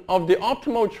formulation of the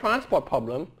optimal transport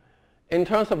problem in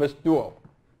terms of its dual.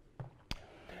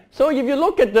 So if you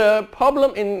look at the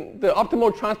problem in the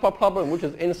optimal transport problem, which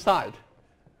is inside,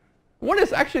 what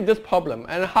is actually this problem,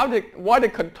 and why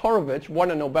did Kantorovich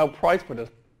won a Nobel Prize for this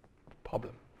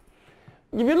problem?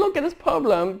 If you look at this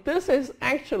problem, this is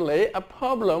actually a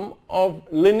problem of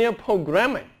linear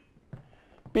programming,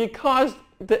 because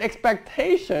the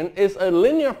expectation is a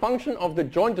linear function of the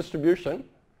joint distribution,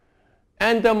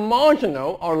 and the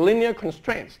marginal are linear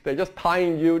constraints. They're just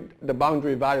tying you the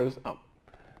boundary values up.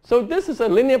 So this is a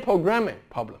linear programming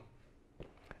problem.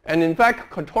 And in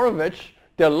fact, Kantorovich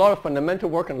did a lot of fundamental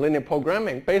work in linear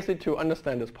programming basically to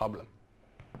understand this problem.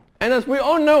 And as we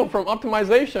all know from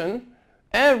optimization,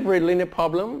 every linear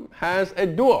problem has a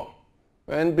dual.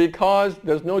 And because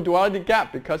there's no duality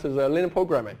gap, because it's a linear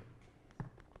programming.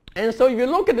 And so if you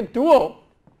look at the dual,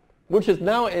 which is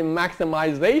now in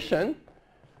maximization,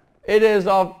 it is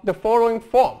of the following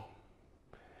form.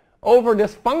 Over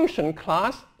this function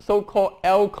class, so-called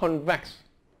L convex,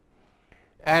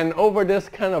 and over this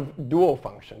kind of dual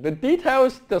function. The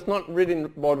details does not really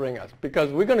bothering us,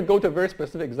 because we're going to go to a very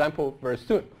specific example very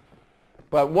soon.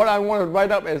 But what I want to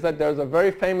write up is that there's a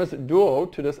very famous dual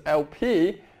to this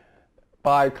LP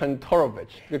by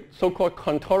Kantorovich, the so-called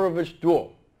Kantorovich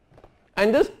dual.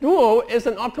 And this dual is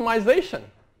an optimization.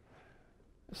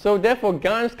 So therefore,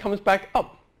 GANs comes back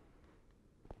up.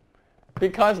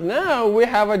 Because now we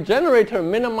have a generator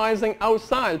minimizing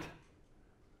outside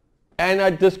and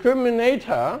a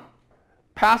discriminator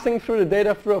passing through the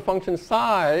data through a function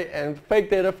psi and fake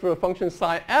data through a function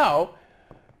psi L.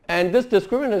 And this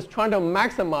discriminator is trying to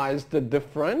maximize the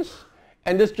difference,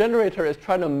 and this generator is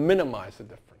trying to minimize the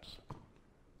difference.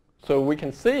 So we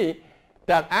can see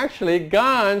that actually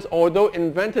GANs, although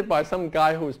invented by some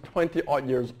guy who is 20-odd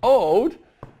years old,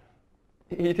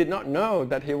 he did not know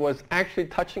that he was actually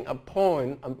touching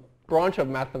upon a branch of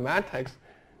mathematics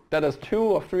that is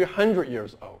 200 or 300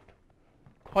 years old.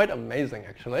 Quite amazing,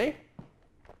 actually.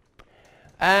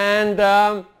 And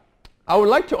I would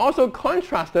like to also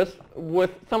contrast this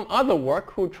with some other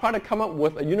work who try to come up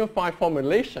with a unified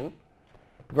formulation.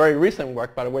 Very recent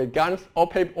work, by the way. GANs, all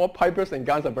papers in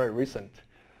GANs are very recent.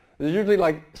 It's usually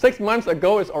like 6 months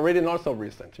ago, it's already not so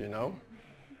recent, you know.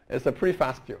 It's a pretty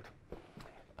fast field.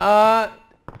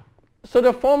 So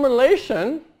the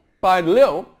formulation by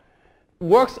Liu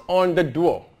works on the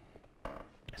dual.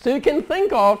 So you can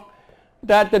think of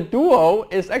that the dual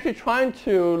is actually trying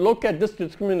to look at this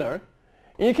discriminator,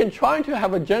 and you can try to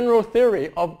have a general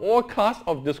theory of all class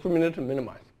of discriminator to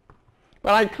minimize.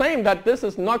 But I claim that this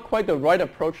is not quite the right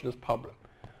approach to this problem.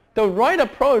 The right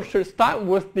approach should start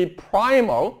with the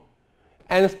primal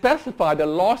and specify the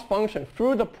loss function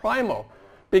through the primal,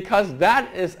 because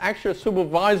that is actually a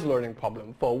supervised learning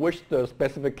problem for which the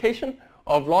specification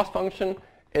of loss function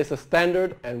is a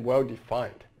standard and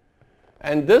well-defined.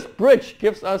 And this bridge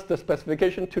gives us the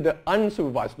specification to the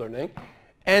unsupervised learning,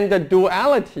 and the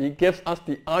duality gives us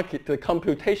the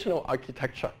computational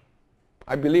architecture.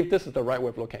 I believe this is the right way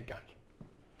of looking at GANs.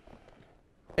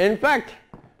 In fact,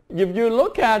 if you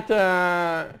look at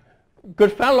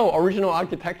Goodfellow original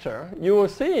architecture, you will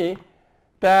see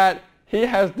that he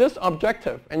has this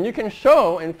objective, and you can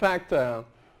show, in fact,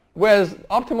 whereas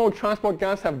optimal transport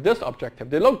GANs have this objective.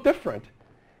 They look different.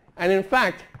 And in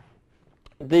fact,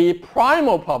 the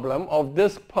primal problem of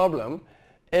this problem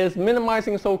is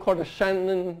minimizing so-called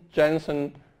Shannon, Shannon.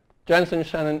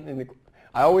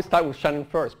 I always start with Shannon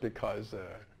first because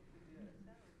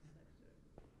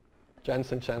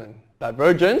Shannon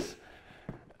divergence.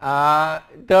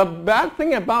 The bad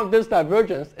thing about this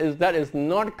divergence is that it's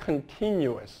not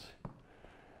continuous.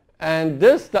 And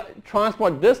this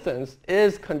transport distance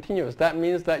is continuous. That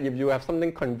means that if you have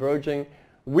something converging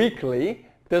weakly,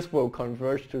 this will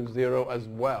converge to 0 as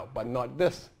well, but not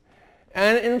this.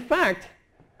 And in fact,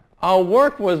 our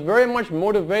work was very much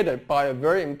motivated by a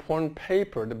very important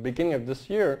paper at the beginning of this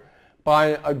year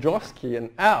by Ajovsky and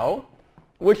al.,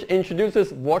 which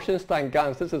introduces Washenstein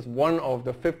GANs. This is one of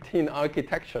the 15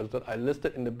 architectures that I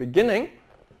listed in the beginning,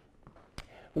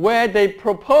 where they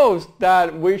proposed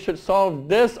that we should solve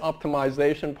this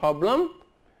optimization problem.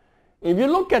 If you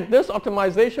look at this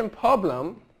optimization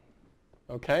problem,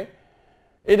 okay,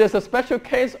 it is a special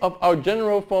case of our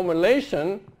general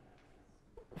formulation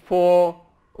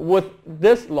with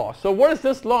this loss. So what is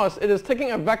this loss? It is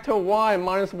taking a vector y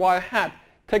minus y hat,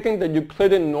 taking the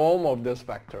Euclidean norm of this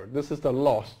vector. This is the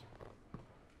loss.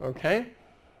 Okay?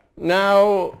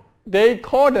 Now, they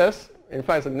call this, in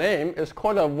fact, the name is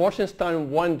called a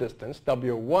Wasserstein-1 distance,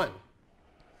 W1.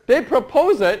 They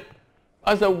propose it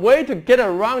as a way to get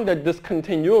around the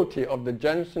discontinuity of the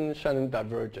Jensen-Shannon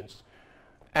divergence.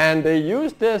 And they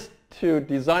use this to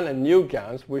design a new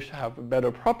GANs which have a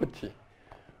better property.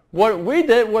 What we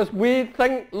did was we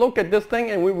look at this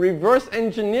thing and we reverse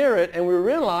engineer it, and we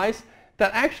realized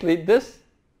that actually this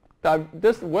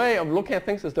way of looking at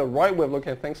things is the right way of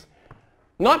looking at things.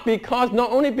 Not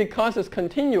only because it's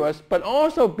continuous, but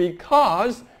also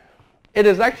because it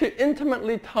is actually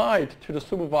intimately tied to the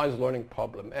supervised learning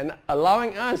problem and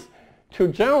allowing us to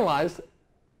generalize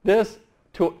this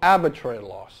to arbitrary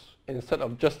loss instead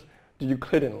of just the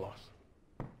Euclidean loss.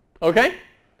 Okay?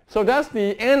 So that's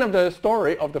the end of the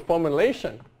story of the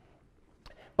formulation.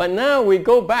 But now we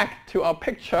go back to our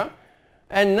picture,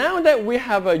 and now that we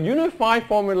have a unified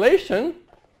formulation,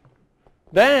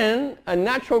 then a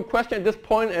natural question at this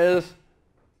point is,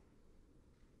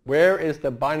 where is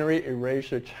the binary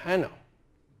erasure channel?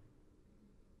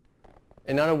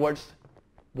 In other words,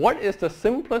 what is the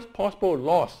simplest possible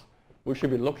loss we should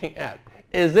be looking at?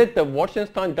 Is it the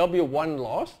Wasserstein W1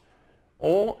 loss,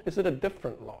 or is it a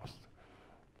different loss?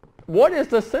 What is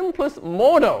the simplest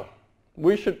model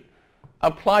we should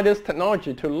apply this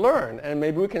technology to learn? And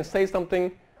maybe we can say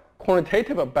something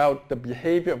quantitative about the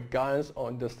behavior of GANs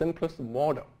on the simplest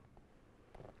model.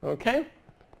 Okay?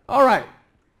 All right.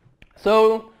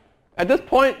 So at this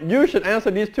point, you should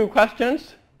answer these two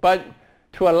questions. But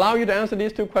to allow you to answer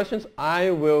these two questions,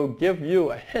 I will give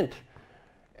you a hint.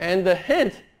 And the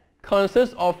hint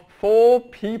consists of 4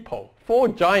 people, 4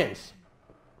 giants.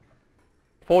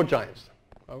 4 giants.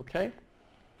 Okay?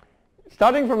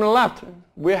 Starting from the left,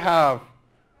 we have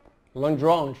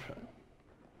Lagrange,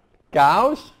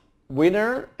 Gauss,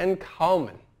 Wiener, and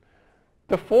Kalman.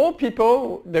 The 4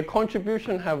 people, their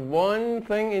contribution have one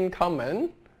thing in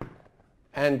common,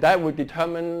 and that would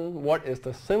determine what is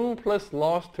the simplest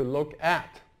loss to look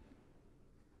at.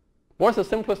 What's the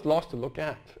simplest loss to look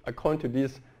at according to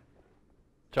these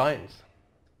giants?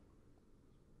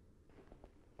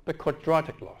 The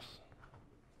quadratic loss.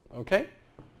 Okay?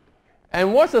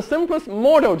 And what's the simplest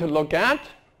model to look at?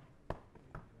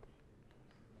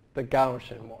 The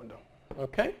Gaussian model.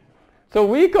 Okay? So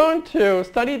we're going to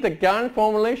study the GAN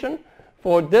formulation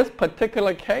for this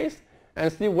particular case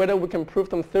and see whether we can prove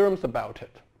some theorems about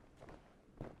it.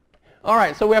 All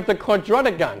right, so we have the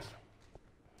quadratic GANs.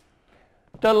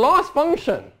 The loss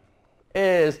function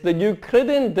is the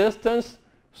Euclidean distance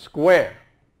square.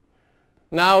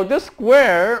 Now this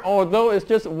square, although it's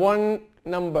just one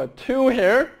number 2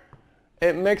 here,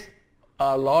 it makes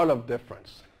a lot of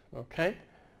difference. Okay?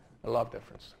 A lot of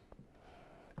difference.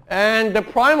 And the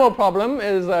primal problem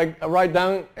is write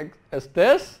down as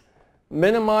this.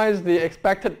 Minimize the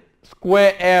expected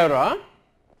square error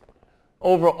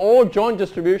over all joint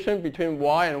distribution between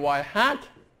y and y hat.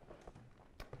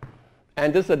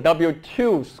 And this is a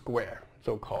W2 square,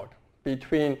 so-called,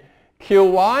 between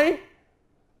qy,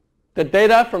 the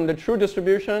data from the true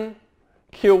distribution,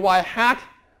 qy hat,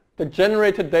 the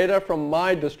generated data from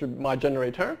my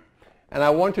generator, and I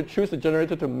want to choose the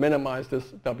generator to minimize this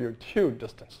W2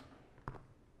 distance.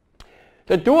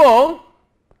 The dual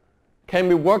can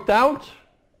be worked out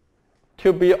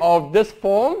to be of this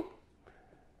form.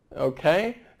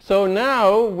 Okay, so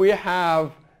now we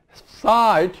have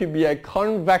psi to be a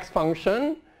convex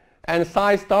function, and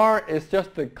psi star is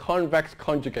just the convex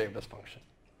conjugate of this function.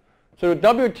 So the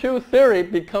W2 theory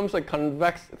becomes a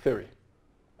convex theory.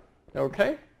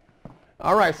 Okay?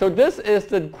 All right, so this is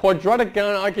the quadratic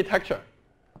GAN architecture.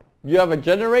 You have a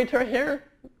generator here,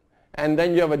 and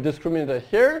then you have a discriminator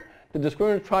here. The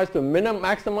discriminator tries to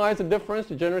maximize the difference.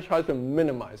 The generator tries to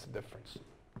minimize the difference.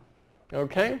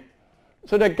 Okay?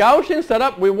 So the Gaussian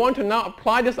setup, we want to now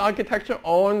apply this architecture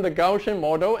on the Gaussian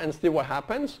model and see what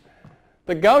happens.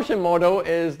 The Gaussian model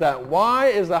is that y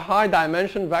is a high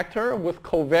dimension vector with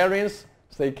covariance,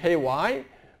 say ky.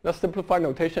 Let's simplify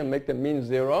notation and make the mean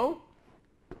 0.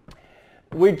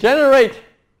 We generate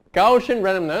Gaussian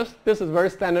randomness. This is very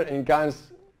standard in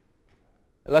GANs.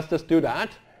 Let's just do that.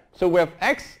 So we have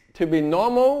x to be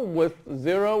normal with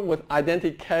 0 with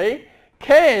identity k.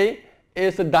 K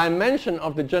is the dimension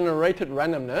of the generated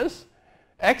randomness,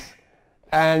 x,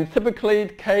 and typically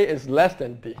k is less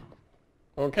than d.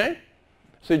 Okay?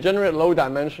 So you generate low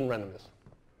dimension randomness.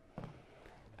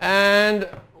 And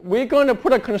we're going to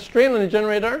put a constraint on the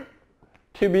generator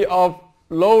to be of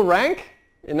low rank.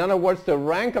 In other words, the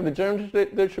rank of the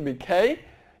generator should be k.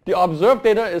 The observed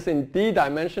data is in d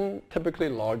dimension, typically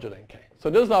larger than k. So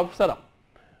this is our setup.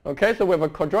 Okay, so we have a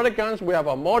quadratic GANs, we have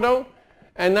a model,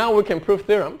 and now we can prove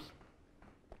theorems.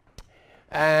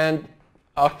 And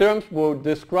our theorems will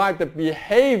describe the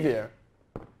behavior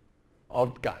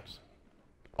of GANs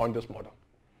on this model.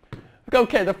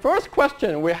 Okay, the first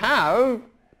question we have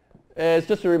is,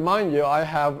 just to remind you, I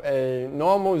have a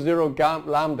normal 0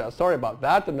 lambda. Sorry about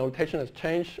that. The notation has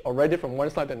changed already from one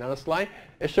slide to another slide.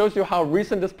 It shows you how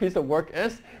recent this piece of work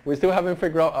is. We still haven't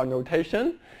figured out our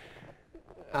notation.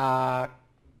 Lambda,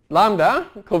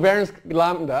 covariance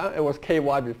lambda, it was ky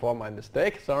before, my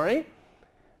mistake, sorry.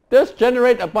 This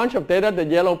generates a bunch of data, the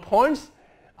yellow points.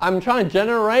 I'm trying to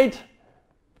generate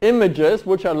images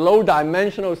which are low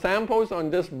dimensional samples on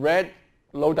this red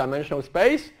low dimensional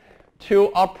space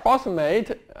to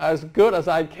approximate as good as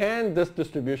I can this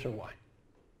distribution y.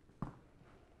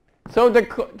 So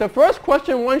the first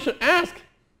question one should ask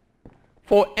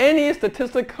for any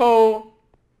statistical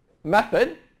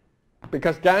method,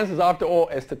 because GANs is after all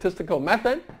a statistical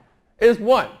method, is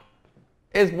what?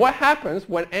 Is what happens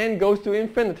when n goes to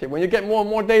infinity, when you get more and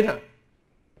more data.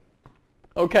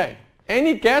 Okay,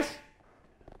 any guess?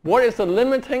 What is the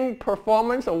limiting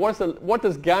performance, or what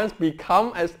does GANs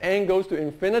become as n goes to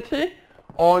infinity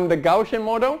on the Gaussian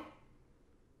model?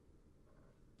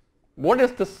 What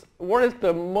is the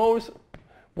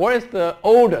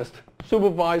oldest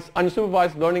supervised,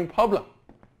 unsupervised learning problem?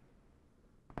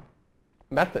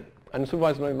 Method,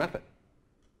 unsupervised learning method.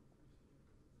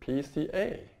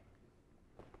 PCA.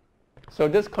 So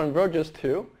this converges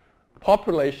to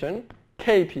population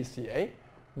KPCA,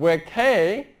 where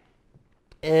K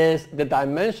is the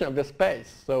dimension of the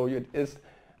space. So it is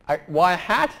y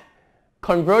hat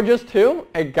converges to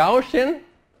a Gaussian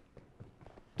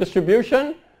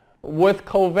distribution with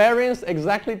covariance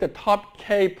exactly the top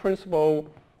K principal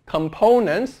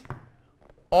components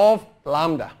of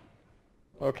lambda.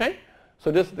 Okay?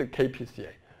 So this is the KPCA.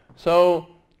 So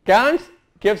GANs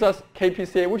gives us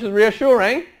KPCA, which is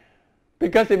reassuring,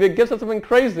 because if it gives us something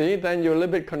crazy, then you're a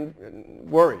little bit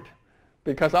worried.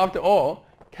 Because after all,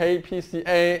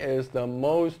 KPCA is the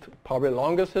most, probably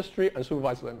longest history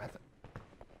unsupervised learning method.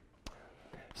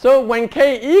 So when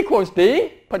K equals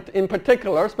D, but in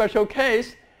particular, special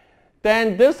case,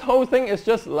 then this whole thing is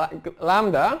just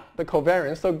lambda, the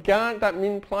covariance. So GAN, that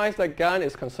implies that GAN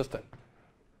is consistent.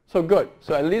 So good.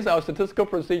 So at least our statistical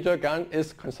procedure GAN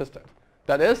is consistent.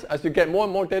 That is, as you get more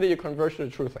and more data, you converge to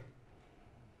the true thing.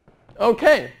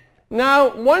 Okay.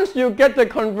 Now, once you get the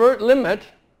convert limit,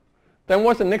 then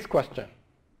what's the next question?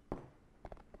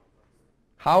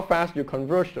 How fast you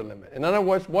converge the limit. In other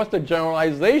words, what's the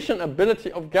generalization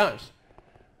ability of GANs?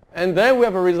 And then we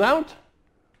have a result.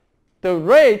 The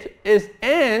rate is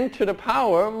n to the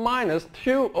power minus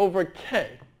 2 over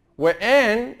k, where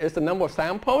n is the number of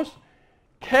samples,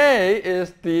 k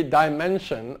is the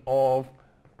dimension of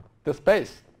the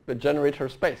space, the generator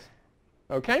space.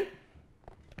 Okay?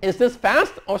 Is this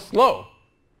fast or slow?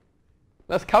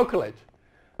 Let's calculate.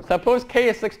 Suppose k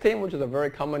is 16, which is a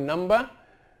very common number,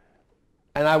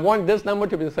 and I want this number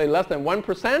to be, say, less than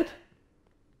 1%.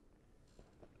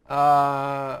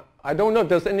 I don't know if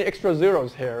there's any extra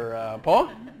zeros here, Paul,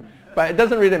 but it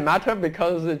doesn't really matter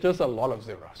because it's just a lot of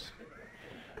zeros.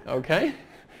 Okay?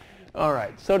 All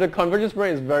right, so the convergence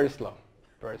rate is very slow,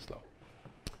 very slow.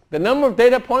 The number of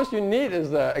data points you need is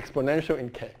exponential in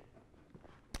k.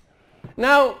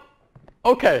 Now,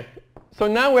 okay, so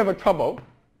now we have a trouble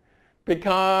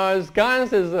because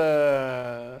GANs is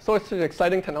such an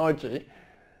exciting technology,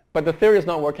 but the theory is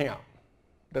not working out.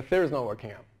 The theory is not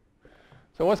working out.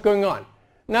 So what's going on?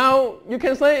 Now, you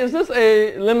can say, is this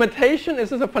a limitation? Is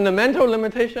this a fundamental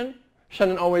limitation?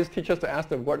 Shannon always teaches us to ask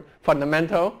the word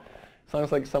fundamental.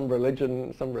 Sounds like some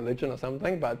religion or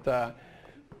something, but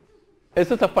is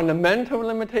this a fundamental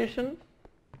limitation?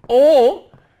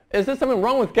 Or is there something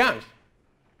wrong with GANs?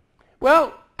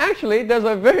 Well, actually, there's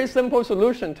a very simple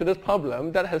solution to this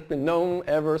problem that has been known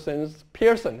ever since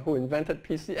Pearson, who invented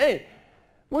PCA,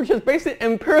 which is basically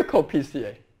empirical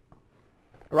PCA.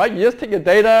 Right? You just take your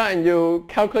data and you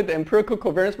calculate the empirical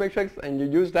covariance matrix and you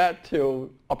use that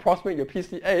to approximate your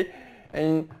PCA.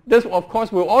 And this, of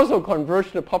course, will also converge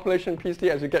to the population PCA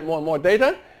as you get more and more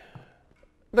data.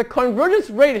 The convergence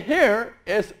rate here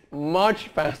is much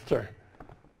faster.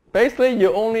 Basically,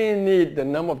 you only need the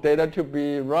number of data to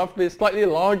be roughly slightly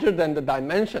larger than the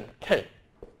dimension, k.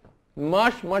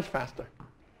 Much, much faster.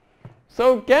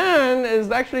 So GAN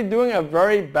is actually doing a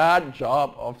very bad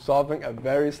job of solving a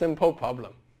very simple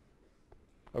problem.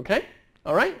 Okay?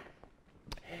 All right?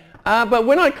 But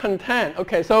we're not content.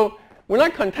 Okay, so we're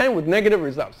not content with negative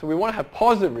results. So we want to have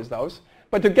positive results.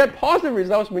 But to get positive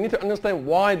results, we need to understand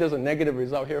why there's a negative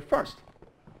result here first.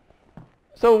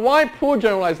 So why poor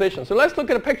generalization? So let's look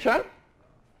at a picture.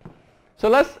 So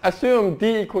let's assume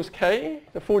D equals K,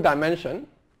 the full dimension.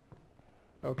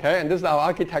 Okay, and this is our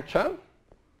architecture.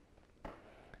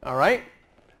 All right.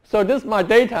 So this is my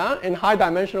data in high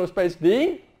dimensional space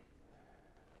D.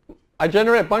 I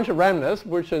generate a bunch of randomness,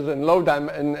 which is in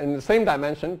in the same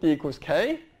dimension, D equals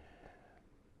K.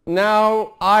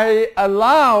 Now I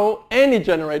allow any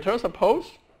generator,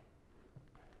 suppose.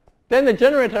 Then the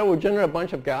generator will generate a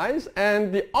bunch of guys,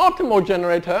 and the optimal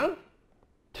generator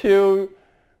to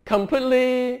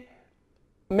completely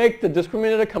make the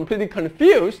discriminator completely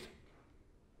confused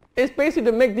is basically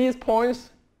to make these points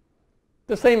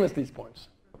the same as these points.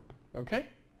 Okay?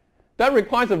 That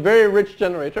requires a very rich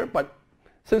generator, but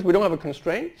since we don't have a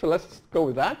constraint, so let's go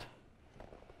with that.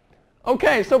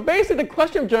 Okay, so basically the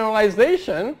question of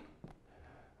generalization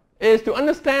is to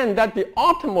understand that the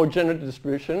optimal generator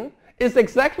distribution is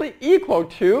exactly equal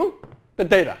to the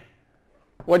data.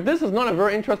 Well, this is not a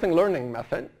very interesting learning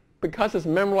method because it's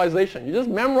memorization. You're just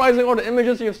memorizing all the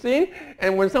images you've seen,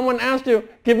 and when someone asks you,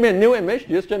 give me a new image,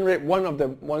 you just generate one of the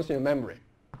ones in your memory.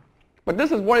 But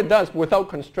this is what it does without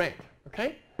constraint.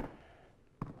 Okay?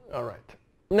 All right.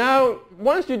 Now,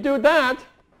 once you do that,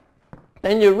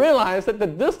 then you realize that the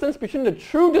distance between the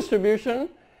true distribution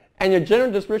and your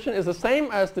general distribution is the same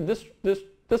as the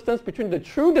distance between the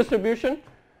true distribution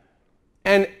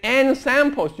and n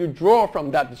samples you draw from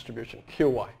that distribution,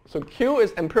 Qy. So Q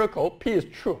is empirical, P is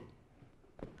true.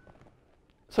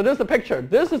 So this is the picture.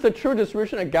 This is the true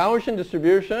distribution, a Gaussian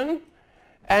distribution,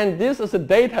 and this is the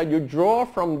data you draw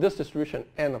from this distribution,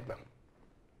 n of them.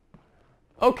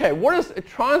 Okay, what does a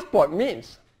transport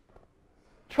means?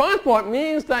 Transport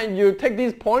means that you take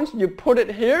these points, you put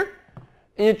it here,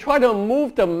 and you try to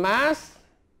move the mass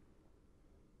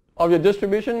of your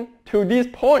distribution to these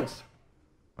points.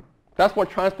 That's what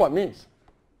transport means.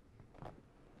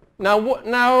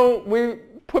 Now we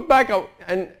put back,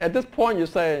 and at this point you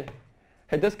say,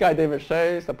 hey, this guy David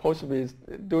Tse is supposed to be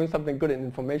doing something good in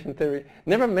information theory.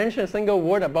 Never mentioned a single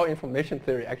word about information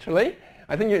theory, actually.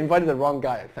 I think you invited the wrong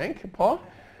guy, I think, Paul.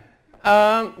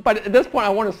 But at this point I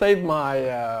want to save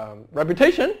my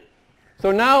reputation.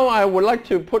 So now I would like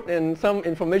to put in some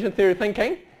information theory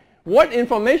thinking. What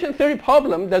information theory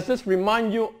problem does this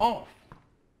remind you of?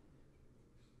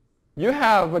 You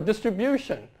have a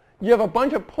distribution. You have a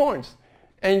bunch of points.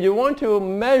 And you want to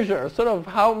measure sort of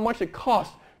how much it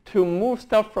costs to move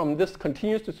stuff from this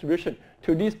continuous distribution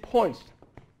to these points.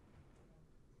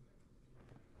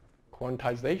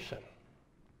 Quantization.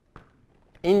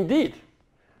 Indeed,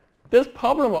 this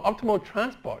problem of optimal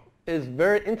transport is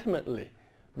very intimately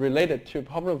related to the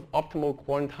problem of optimal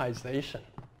quantization.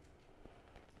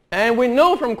 And we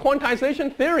know from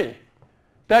quantization theory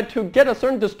that to get a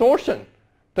certain distortion,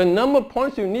 the number of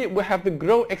points you need will have to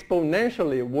grow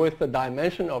exponentially with the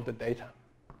dimension of the data,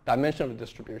 dimension of the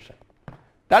distribution.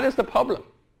 That is the problem.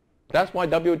 That's why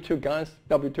W2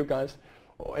 GANs,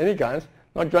 or any GANs,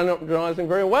 not generalizing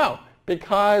very well,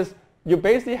 because you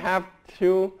basically have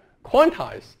to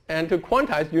quantize. And to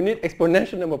quantize, you need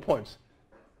exponential number of points.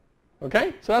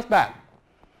 Okay? So that's bad.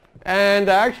 And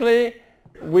actually,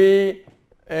 we,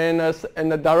 in a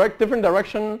different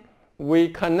direction, we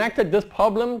connected this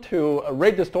problem to a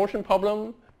rate distortion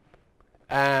problem.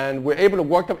 And we're able to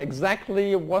work out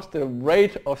exactly what's the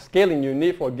rate of scaling you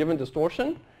need for a given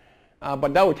distortion.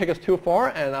 But that would take us too far,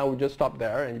 and I would just stop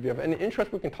there. And if you have any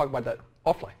interest, we can talk about that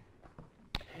offline.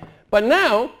 But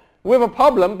now, we have a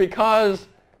problem because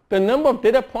the number of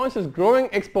data points is growing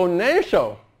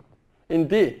exponential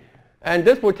indeed. And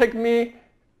this will take me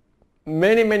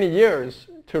many, many years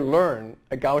to learn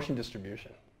a Gaussian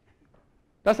distribution.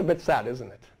 That's a bit sad,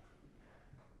 isn't it?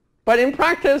 But in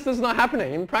practice, this is not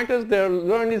happening. In practice, they're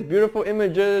learning these beautiful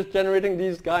images, generating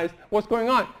these guys. What's going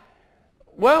on?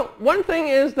 Well, one thing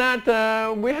is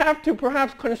that we have to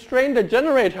perhaps constrain the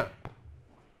generator.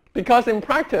 Because in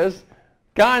practice,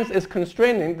 GANs is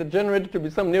constraining the generator to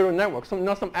be some neural network,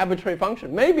 not some arbitrary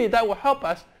function. Maybe that will help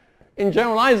us in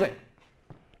generalizing.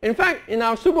 In fact, in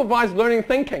our supervised learning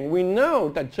thinking, we know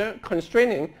that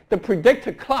constraining the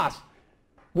predictor class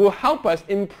will help us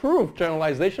improve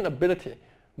generalization ability.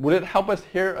 Will it help us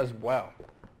here as well?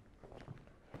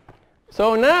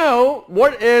 So now,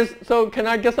 so can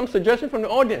I get some suggestion from the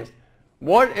audience?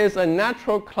 What is a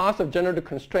natural class of generator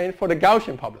constraint for the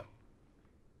Gaussian problem?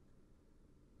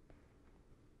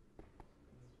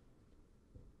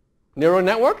 Neural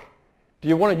network? Do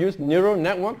you want to use neural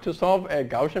network to solve a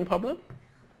Gaussian problem?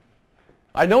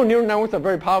 I know neural networks are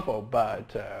very powerful,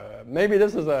 but maybe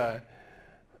this is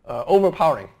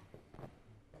overpowering.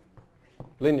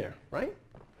 Linear, right?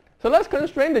 So let's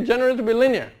constrain the generator to be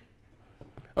linear.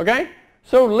 Okay?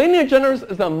 So linear generators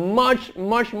is a much,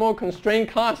 much more constrained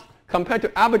class compared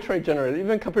to arbitrary generators,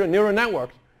 even compared to neural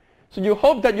networks. So you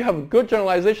hope that you have good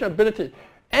generalization ability.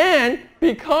 And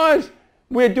because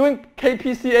we're doing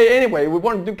KPCA anyway, we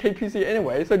want to do KPCA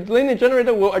anyway, so the linear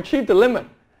generator will achieve the limit.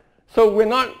 So we're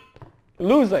not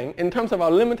losing in terms of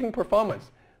our limiting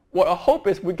performance. What our hope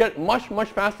is we get much, much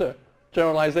faster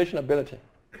generalization ability.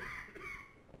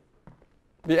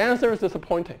 The answer is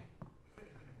disappointing.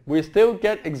 We still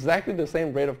get exactly the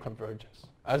same rate of convergence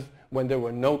as when there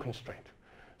were no constraint.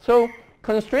 So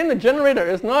constrain the generator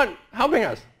is not helping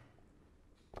us.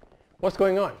 What's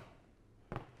going on?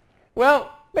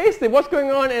 Well, basically what's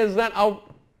going on is that our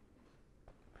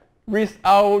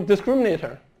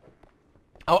discriminator,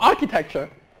 our architecture,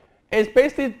 is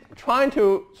basically trying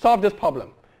to solve this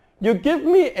problem. You give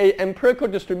me an empirical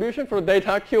distribution for the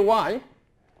data Qy.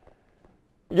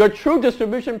 Your true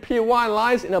distribution Py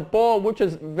lies in a ball which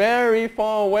is very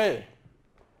far away.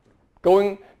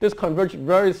 This converges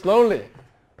very slowly.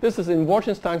 This is in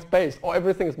Wasserstein space, or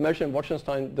everything is measured in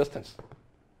Wasserstein distance.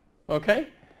 Okay?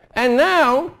 And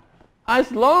now,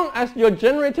 as long as your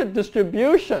generated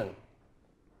distribution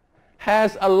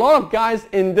has a lot of guys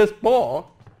in this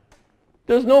ball,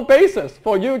 there's no basis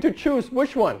for you to choose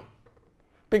which one,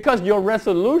 because your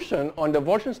resolution on the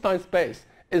Wasserstein space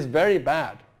is very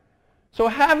bad. So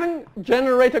having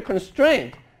generator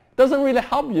constraint doesn't really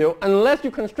help you unless you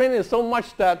constrain it so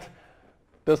much that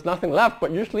there's nothing left,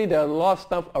 but usually there's a lot of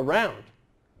stuff around.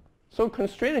 So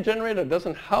constrain a generator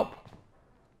doesn't help.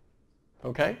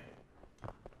 Okay?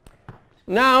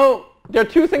 Now, there are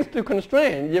two things to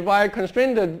constrain. If I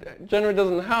constrain the generator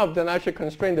doesn't help, then I should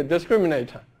constrain the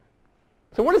discriminator.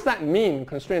 So what does that mean,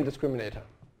 constrain discriminator?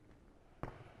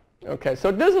 Okay,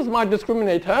 so this is my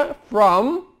discriminator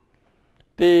from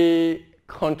the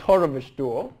Kontorovich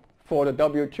dual for the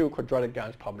W2 quadratic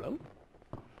GANs problem.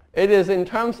 It is in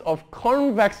terms of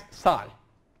convex psi,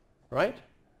 right?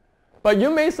 But you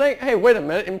may say, hey, wait a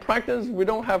minute, in practice we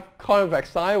don't have convex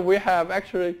psi, we have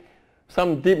actually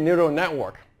some deep neural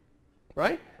network,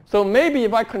 right? So maybe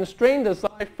if I constrain the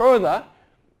psi further,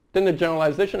 then the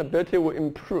generalization ability will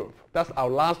improve. That's our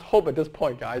last hope at this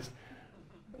point, guys.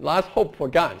 Last hope for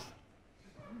GANs.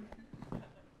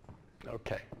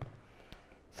 Okay.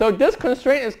 So this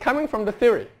constraint is coming from the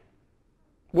theory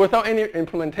without any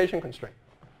implementation constraint.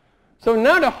 So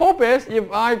now the hope is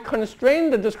if I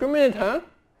constrain the discriminator,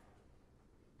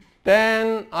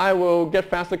 then I will get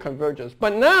faster convergence.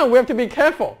 But now we have to be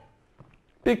careful,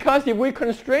 because if we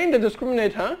constrain the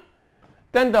discriminator,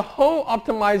 then the whole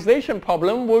optimization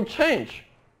problem will change.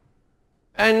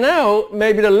 And now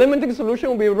maybe the limiting solution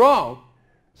will be wrong.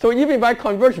 So even if I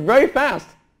converge very fast,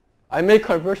 I may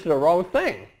converge to the wrong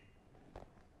thing.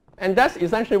 And that's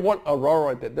essentially what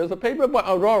Aurora did. There's a paper by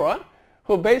Aurora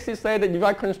who basically said that if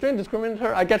I constrain the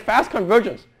discriminator, I get fast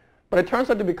convergence. But it turns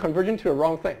out to be converging to the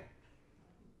wrong thing.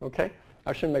 Okay?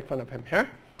 I shouldn't make fun of him here.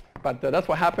 But that's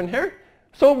what happened here.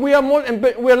 So we're a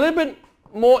little bit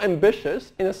more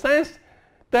ambitious in the sense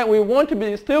that we want to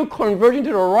be still converging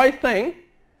to the right thing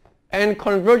and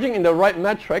converging in the right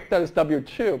metric, that is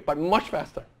W2, but much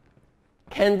faster.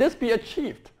 Can this be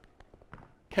achieved?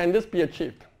 Can this be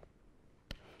achieved?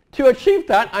 To achieve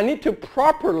that, I need to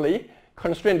properly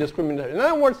constrain discriminator. In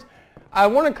other words, I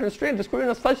want to constrain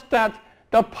discriminator such that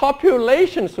the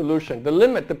population solution, the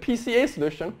limit, the PCA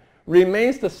solution,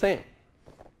 remains the same.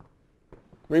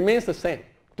 Remains the same.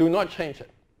 Do not change it.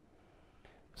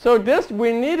 So this,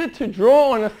 we needed to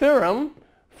draw on a theorem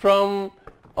from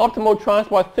optimal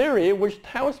transport theory, which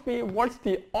tells me what's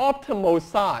the optimal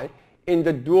psi in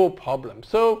the dual problem.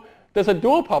 So there's a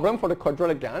dual problem for the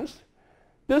quadratic GANs.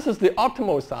 This is the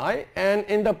optimal psi, and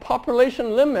in the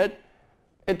population limit,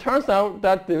 it turns out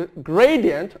that the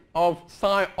gradient of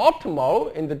psi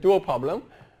optimal in the dual problem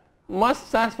must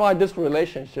satisfy this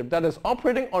relationship. That is,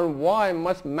 operating on y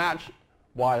must match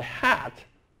y hat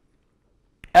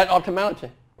at optimality.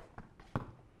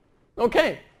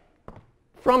 Okay.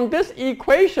 From this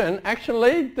equation,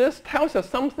 actually, this tells us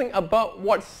something about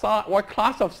what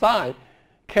class of psi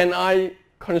can I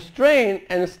constrain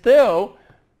and still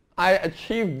I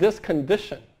achieve this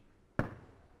condition.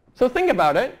 So think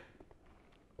about it.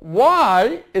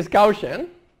 Y is Gaussian.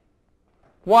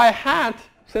 Y hat,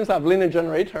 since I have linear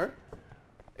generator,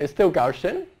 is still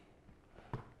Gaussian.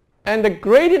 And the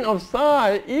gradient of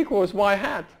psi equals y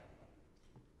hat.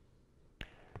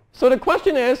 So the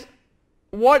question is,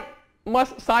 what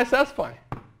must psi satisfy?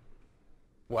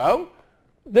 Well,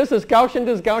 this is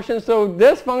Gaussian, so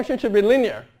this function should be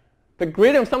linear. The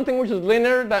gradient of something which is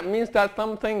linear, that means that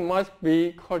something must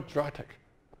be quadratic.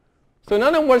 So in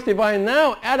other words, if I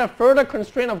now add a further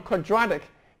constraint of quadratic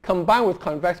combined with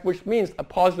convex, which means a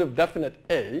positive definite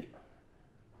A,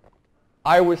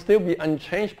 I will still be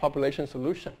unchanged population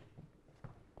solution.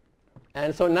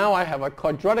 And so now I have a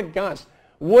quadratic GANs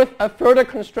with a further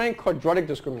constraint quadratic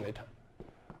discriminator.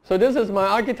 So this is my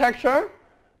architecture,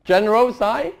 general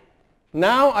psi.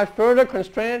 Now I further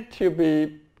constrain it to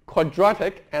be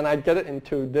quadratic, and I get it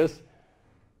into this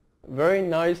very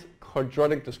nice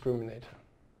quadratic discriminator.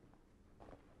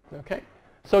 Okay?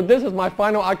 So this is my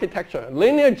final architecture.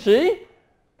 Linear G,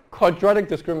 quadratic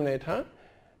discriminator.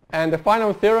 And the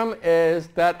final theorem is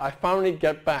that I finally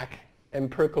get back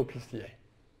empirical PCA.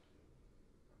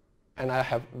 And I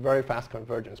have very fast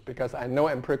convergence because I know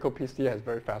empirical PCA has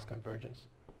very fast convergence.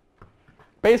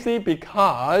 Basically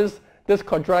because this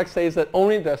quadratic says that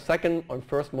only the second and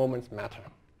first moments matter.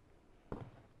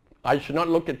 I should not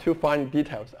look at too fine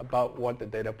details about what the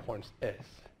data points is.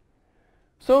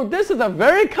 So this is a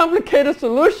very complicated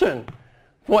solution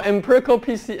for empirical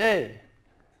PCA.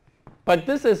 But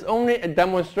this is only a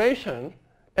demonstration,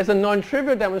 it's a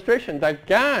non-trivial demonstration that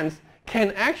GANs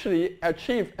can actually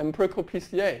achieve empirical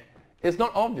PCA. It's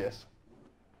not obvious.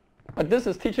 But this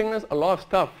is teaching us a lot of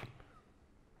stuff.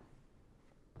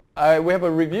 We have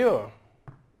a reviewer.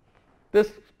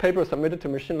 This paper is submitted to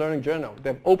Machine Learning Journal.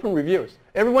 They have open reviews.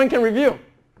 Everyone can review.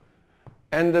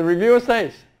 And the reviewer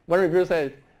says, one reviewer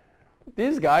says,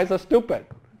 these guys are stupid.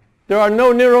 There are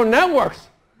no neural networks.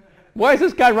 Why is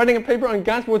this guy writing a paper on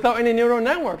GANs without any neural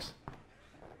networks?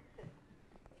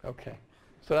 Okay,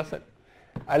 so that's it.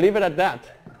 I leave it at that.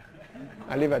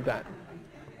 I leave it at that.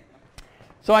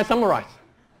 So I summarize.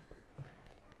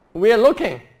 We are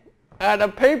looking at a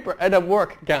paper, at a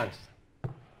work, GANs,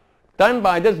 done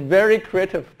by this very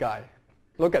creative guy.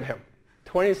 Look at him,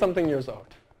 20-something years old.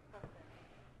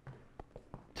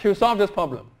 To solve this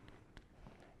problem,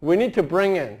 we need to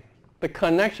bring in the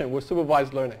connection with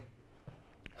supervised learning,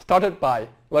 started by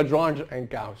Lagrange and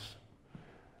Gauss.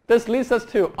 This leads us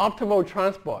to optimal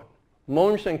transport,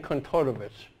 Monge and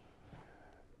Kontorovich.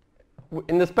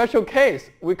 In the special case,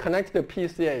 we connect to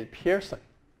PCA, Pearson.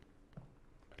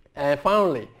 And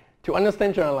finally, to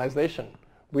understand generalization,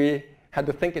 we had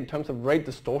to think in terms of rate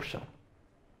distortion.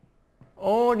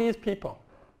 All these people.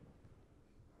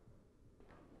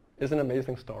 It's an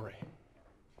amazing story.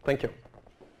 Thank you.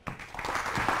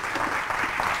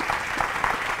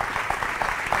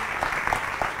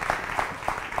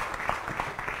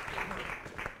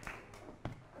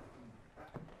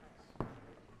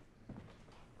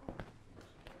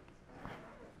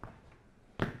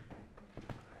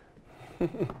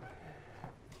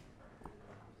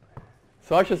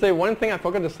 So I should say one thing I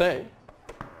forgot to say,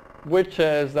 which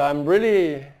is I'm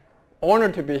really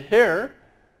honored to be here,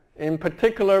 in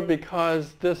particular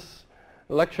because this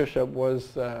lectureship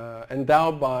was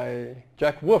endowed by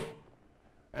Jack Wolf.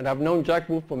 And I've known Jack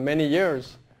Wolf for many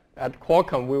years. At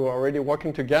Qualcomm, we were already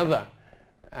working together.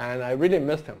 And I really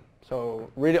missed him.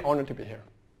 So really honored to be here.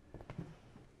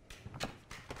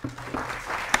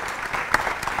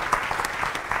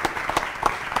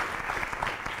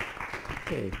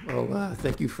 Okay, well,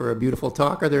 thank you for a beautiful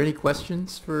talk. Are there any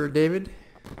questions for David?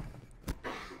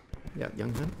 Yeah,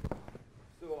 Young-Han.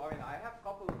 So, I mean, I have a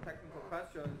couple of technical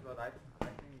questions, but I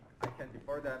think I can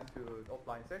defer them to the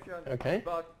offline session. Okay.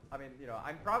 But, I mean, you know,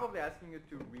 I'm probably asking you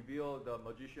to reveal the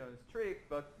magician's trick,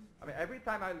 but, I mean, every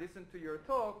time I listen to your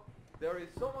talk, there is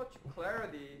so much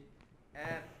clarity,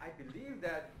 and I believe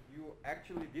that you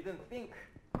actually didn't think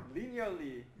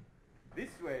linearly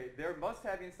this way. There must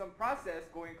have been some process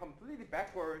going completely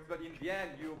backwards, but in the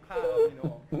end, you kind of,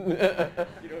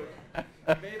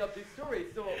 made up this story.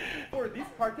 So for this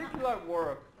particular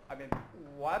work, I mean,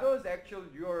 what was actually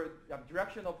your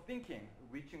direction of thinking,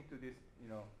 reaching to this,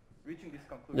 reaching this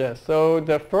conclusion? Yes. So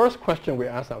the first question we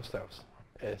ask ourselves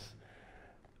is,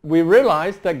 we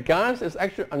realized that GANs is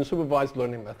actually an unsupervised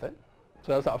learning method.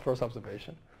 So that's our first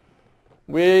observation.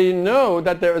 We know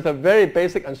that there is a very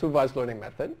basic unsupervised learning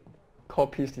method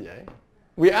called PCA.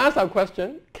 We asked our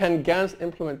question, can GANs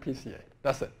implement PCA?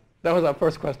 That's it. That was our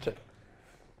first question.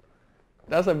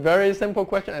 That's a very simple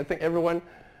question. I think everyone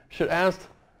should ask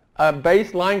a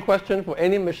baseline question for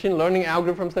any machine learning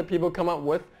algorithms that people come up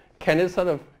with. Can it sort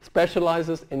of specialize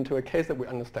this into a case that we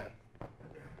understand?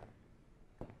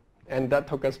 And that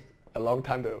took us a long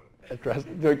time to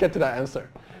get to that answer.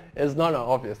 It's not an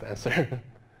obvious answer.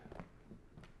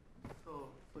 So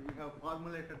you have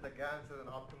formulated the GANs as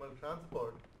an optimal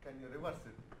transport. Can you reverse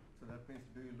it? So that means,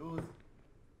 do you lose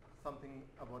something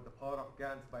about the power of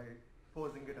GANs by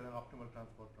posing it as an optimal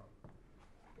transport term?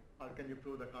 Or can you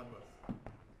prove the converse?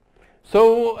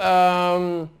 So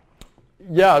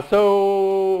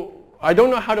so I don't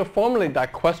know how to formulate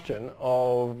that question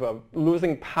of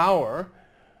losing power.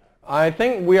 I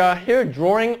think we are here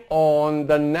drawing on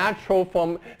the natural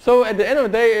form. So at the end of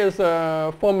the day, is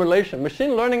a formulation.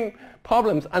 Machine learning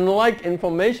problems, unlike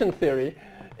information theory,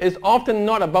 is often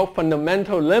not about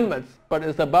fundamental limits, but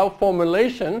it's about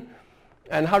formulation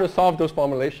and how to solve those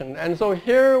formulations. And so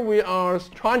here we are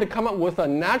trying to come up with a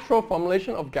natural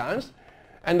formulation of GANs.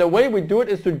 And the way we do it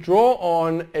is to draw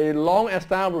on a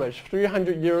long-established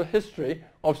 300-year history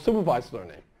of supervised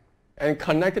learning and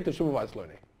connect it to supervised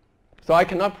learning. So I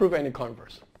cannot prove any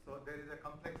converse. So there is a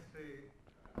complexity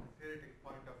theoretic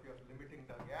point of view of limiting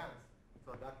the GANs,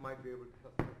 so that might be able to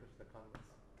establish the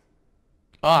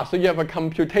converse. So you have a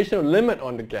computational limit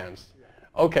on the GANs.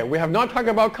 Yeah. Okay, we have not talked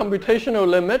about computational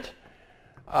limit,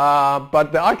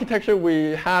 but the architecture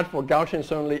we had for Gaussian is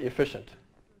certainly efficient.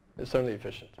 It's certainly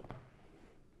efficient.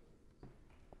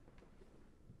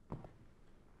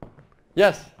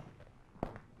 Yes? You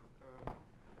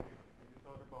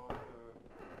thought about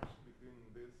actually doing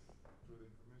this through the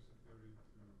information theory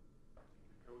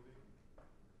to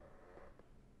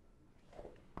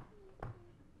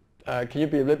decoding? Can you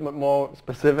be a little bit more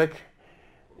specific?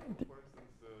 For instance,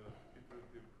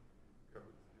 iterative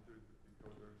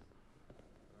decoders.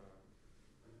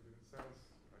 In a sense,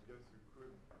 I guess you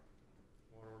could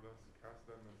more or less cast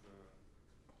them as a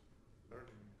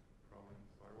learning problem.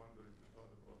 So I wonder if you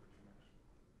thought about the connection.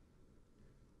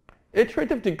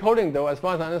 Iterative decoding, though, as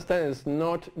far as I understand, is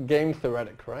not game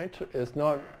theoretic, right? It's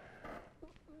not.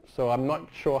 So I'm not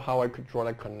sure how I could draw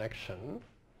that connection.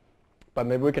 But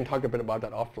maybe we can talk a bit about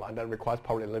that offline. That requires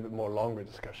probably a little bit more longer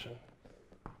discussion.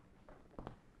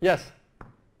 Yes?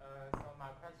 So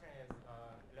my question is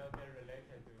a little bit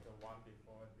related to the one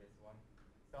before this one.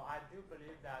 So I do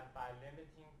believe that by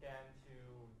limiting GAN to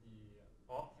the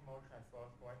optimal transfer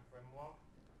framework,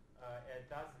 it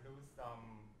does lose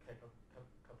some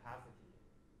capacity.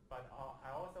 But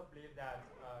I also believe that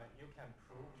you can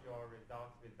prove your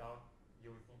results without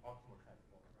using optimal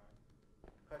transport, right?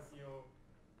 Because you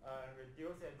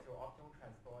reduce it to optimal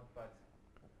transport, but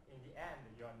in the end,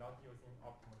 you are not using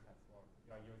optimal transport.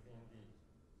 You are using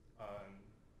the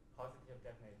positive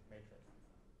definite matrix.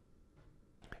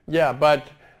 Yeah,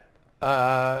 but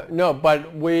no,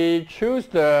 but we choose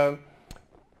the.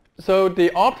 So the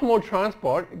optimal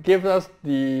transport gives us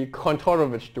the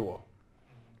Kontorovich dual.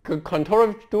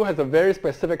 Kontorovich dual has a very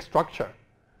specific structure.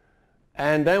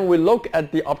 And then we look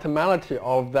at the optimality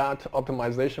of that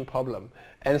optimization problem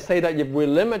and say that if we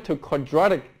limit to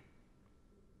quadratic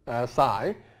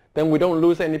psi, then we don't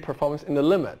lose any performance in the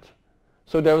limit.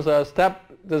 So there's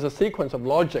a sequence of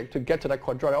logic to get to that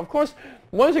quadratic. Of course,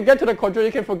 once you get to the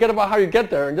quadratic, you can forget about how you get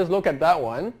there and just look at that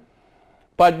one.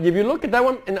 But if you look at that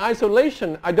one in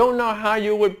isolation, I don't know how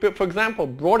you would, for example,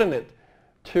 broaden it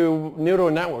to neural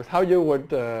networks, how you would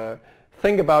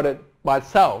think about it by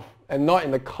itself and not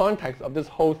in the context of this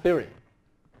whole theory.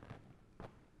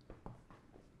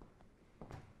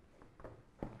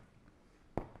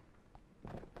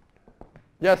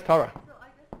 Yes, Tara. So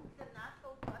I guess the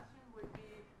natural question would be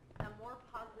a more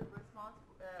positive result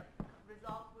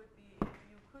would be if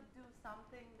you could do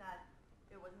something that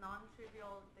it was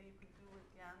non-trivial that you could do with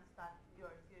GANs that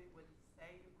your theory would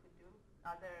say you could do.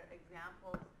 Are there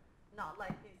examples, not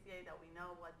like PCA that we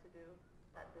know what to do,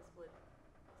 that this would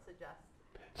suggest?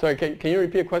 Sorry, can you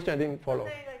repeat the question? I didn't follow.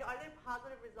 I'm saying, like, are there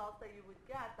positive results that you would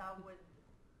get that would,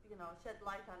 shed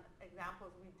light on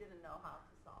examples we didn't know how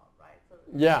to solve, right? So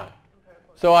yeah.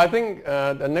 So I think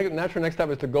the natural next step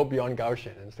is to go beyond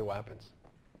Gaussian and see what happens.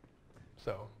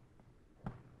 So.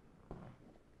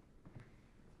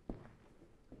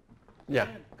 Yeah.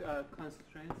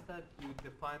 Constraints that you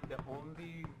define, the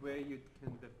only way you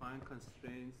can define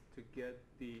constraints to get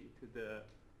to the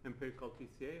empirical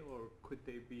PCA, or could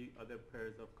they be other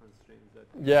pairs of constraints?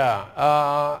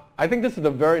 Yeah, I think this is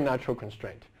a very natural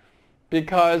constraint,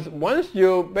 because once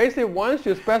you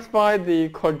specify the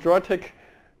quadratic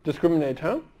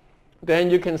discriminator, then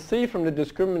you can see from the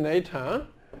discriminator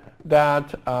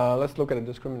that let's look at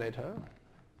the discriminator.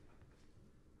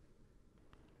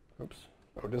 Oops.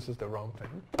 Oh, this is the wrong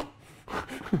thing.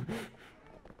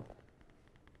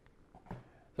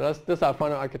 So this is our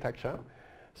final architecture.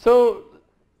 So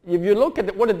if you look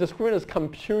at what the discriminator is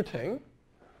computing,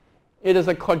 it is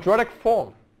a quadratic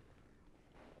form.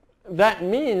 That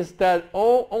means that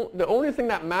the only thing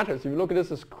that matters, if you look at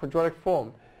this as quadratic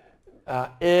form,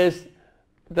 is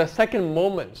the second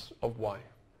moments of y.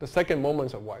 The second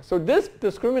moments of y. So this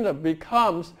discriminator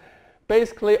becomes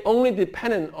basically only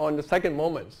dependent on the second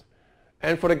moments.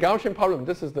 And for the Gaussian problem,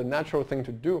 this is the natural thing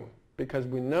to do, because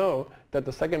we know that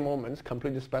the second moments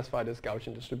completely specify this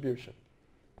Gaussian distribution.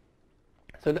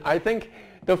 So I think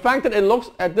the fact that it looks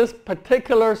at this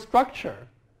particular structure,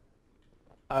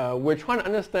 we're trying to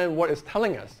understand what it's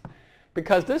telling us.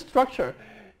 Because this structure,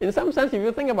 in some sense, if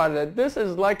you think about it, this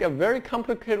is like a very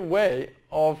complicated way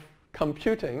of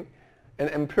computing an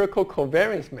empirical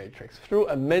covariance matrix through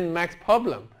a min-max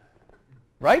problem,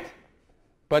 right?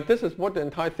 But this is what the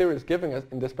entire theory is giving us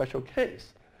in this special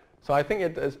case. So I think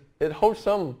it holds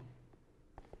some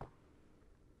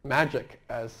magic,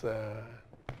 as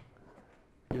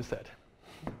you said.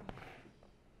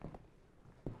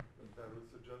 That would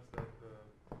suggest that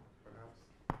perhaps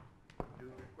it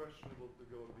would be questionable to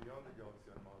go beyond the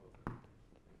Gaussian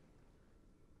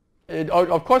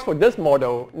model. Of course, for this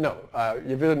model, no.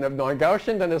 If it's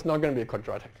non-Gaussian, then it's not going to be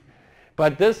quadratic.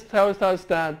 But this tells us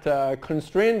that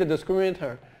constrain the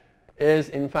discriminator is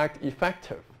in fact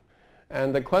effective.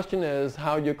 And the question is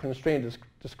how you constrain this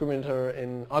discriminator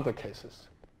in other cases.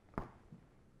 Do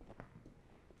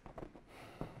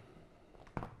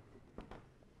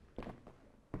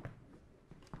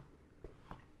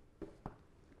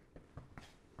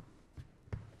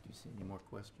you see any more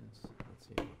questions? Let's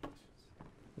see any more questions.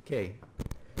 Okay.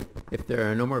 If there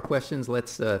are no more questions,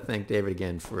 let's thank David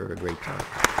again for a great talk.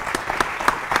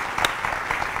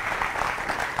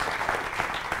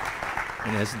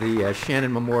 And as the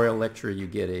Shannon Memorial Lecture, you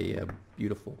get a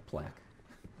beautiful plaque.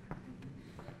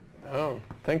 Oh,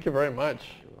 thank you very much.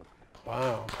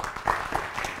 Wow.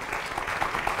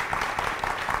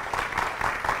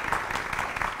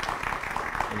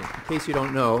 And in case you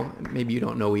don't know, maybe you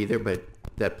don't know either, but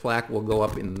that plaque will go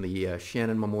up in the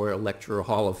Shannon Memorial Lecture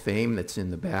Hall of Fame that's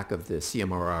in the back of the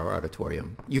CMRR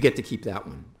auditorium. You get to keep that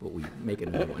one, but we make a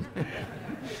new one.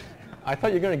 I thought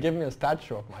you were going to give me a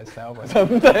statue of myself or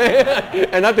something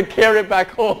and have to carry it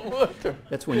back home.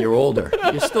 That's when you're older.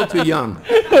 You're still too young.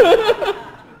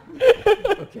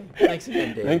 Okay, thanks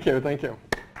again, Dave. Thank you, thank you.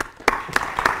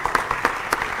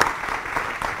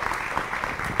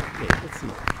 Okay, let's see.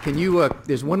 Can you,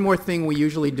 there's one more thing we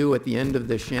usually do at the end of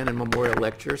the Shannon Memorial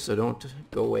Lecture, so don't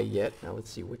go away yet. Now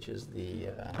let's see, which is the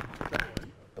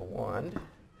wand.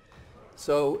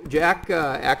 So Jack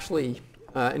actually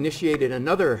initiated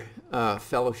another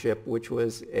fellowship, which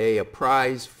was a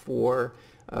prize for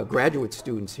graduate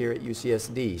students here at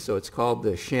UCSD. So it's called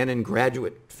the Shannon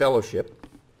Graduate Fellowship.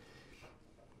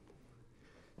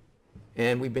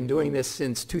 And we've been doing this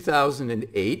since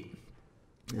 2008,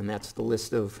 and that's the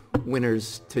list of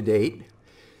winners to date.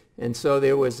 And so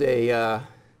there was a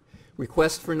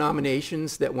request for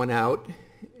nominations that went out,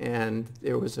 and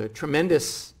there was a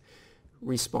tremendous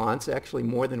response, actually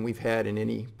more than we've had in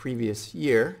any previous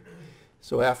year.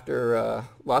 So after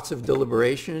lots of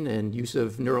deliberation and use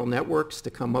of neural networks to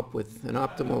come up with an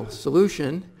optimal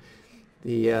solution,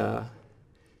 the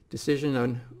decision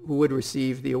on who would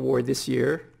receive the award this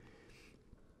year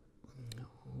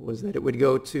was that it would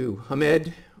go to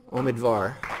Hamed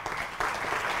Omidvar.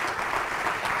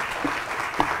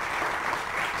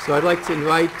 So I'd like to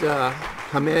invite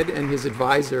Hamed and his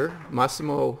advisor,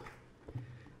 Massimo,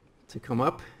 to come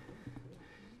up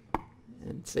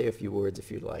and say a few words if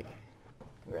you'd like.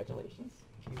 Congratulations.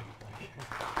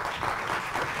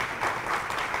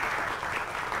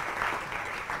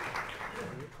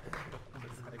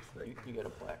 You got a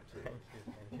plaque too.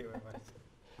 Thank you very much.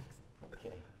 Okay.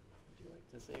 Would you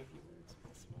like to say a few words,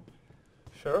 Massimo?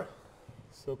 Sure.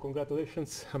 So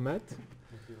congratulations, Hamed.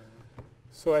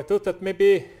 So I thought that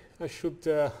maybe I should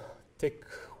take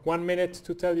 1 minute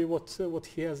to tell you what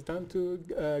he has done to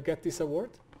get this award.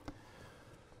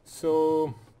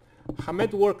 So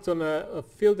Hamed worked on a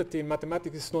field that in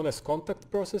mathematics is known as contact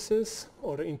processes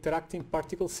or interacting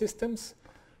particle systems.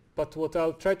 But what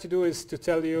I'll try to do is to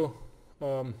tell you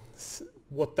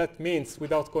what that means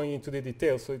without going into the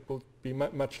details, so it will be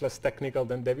much less technical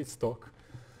than David's talk.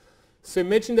 So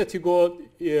imagine that you go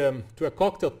to a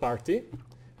cocktail party,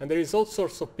 and there is all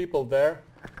sorts of people there,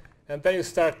 and then you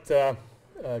start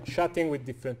chatting with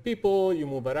different people, you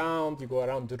move around, you go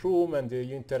around the room, and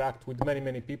you interact with many,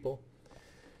 many people.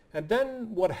 And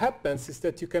then what happens is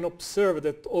that you can observe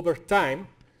that over time,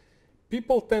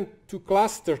 people tend to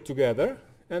cluster together,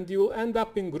 and you end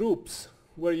up in groups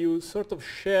where you sort of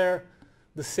share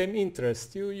the same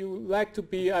interest. You like to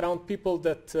be around people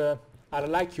that are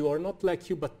like you or not like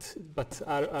you, but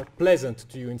are pleasant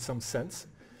to you in some sense.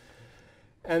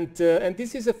 And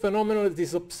this is a phenomenon that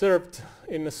is observed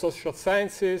in the social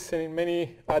sciences and in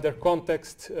many other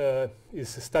contexts. Is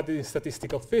studied in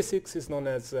statistical physics, is known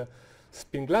as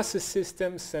spin glasses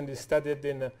systems, and is studied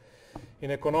in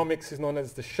economics, is known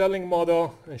as the Schelling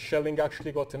model. And Schelling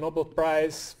actually got a Nobel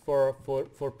Prize for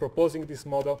proposing this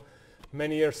model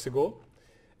many years ago.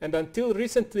 And until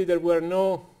recently, there were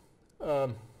no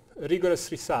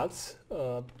rigorous results.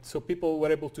 So people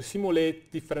were able to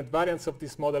simulate different variants of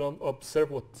this model and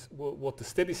observe what the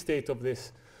steady state of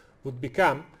this would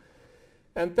become.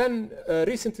 And then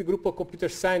recently a group of computer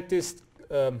scientists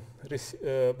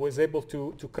was able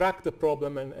to crack the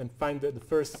problem and find the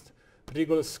first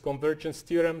rigorous convergence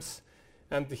theorems.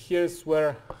 And here's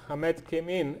where Ahmed came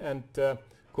in and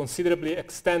considerably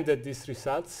extended these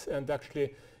results and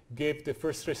actually gave the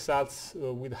first results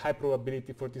with high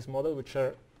probability for this model, which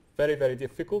are very, very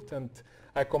difficult. And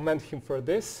I commend him for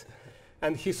this.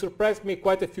 And he surprised me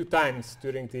quite a few times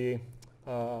during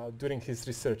his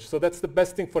research. So that's the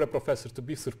best thing for a professor, to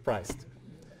be surprised.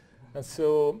 And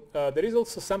so there is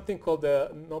also something called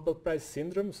the Nobel Prize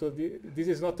syndrome. So this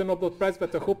is not a Nobel Prize,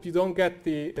 but I hope you don't get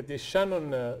the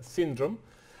Shannon syndrome,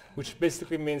 which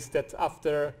basically means that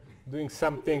after doing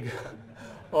something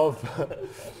of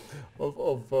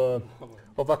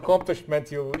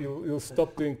accomplishment, you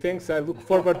stop doing things. I look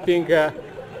forward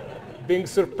being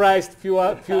surprised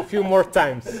few more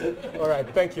times. All right,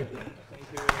 thank you.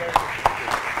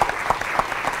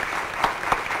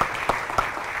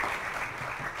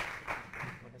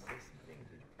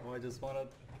 I just want to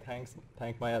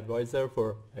thank my advisor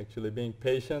for actually being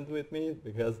patient with me,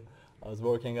 because I was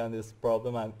working on this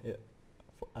problem and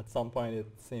at some point it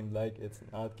seemed like it's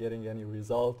not getting any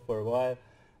result for a while,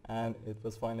 and it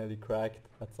was finally cracked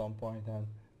at some point and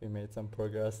we made some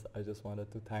progress. I just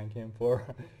wanted to thank him for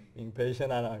being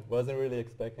patient, and I wasn't really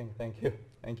expecting. Thank you.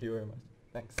 Thank you very much.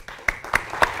 Thanks.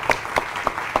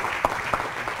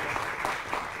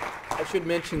 I should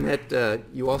mention that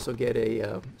you also get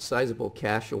a sizable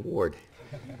cash award.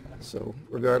 So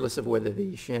regardless of whether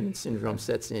the Shannon syndrome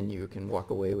sets in, you can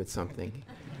walk away with something,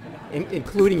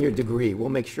 including your degree. We'll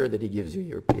make sure that he gives you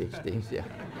your PhD. Yeah.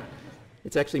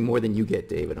 It's actually more than you get,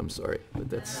 David. I'm sorry, but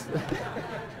that's...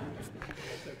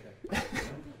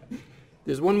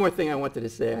 There's one more thing I wanted to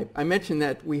say. I mentioned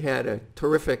that we had a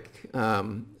terrific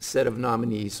set of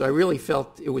nominees, so I really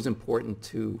felt it was important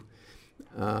to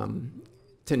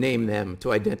name them,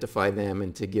 to identify them,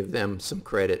 and to give them some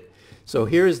credit. So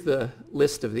here's the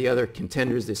list of the other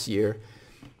contenders this year.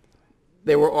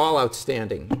 They were all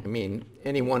outstanding. I mean,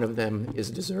 any one of them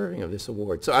is deserving of this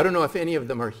award. So I don't know if any of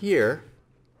them are here.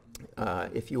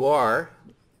 If you are,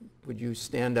 would you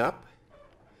stand up?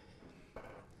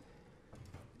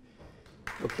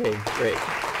 Okay, great.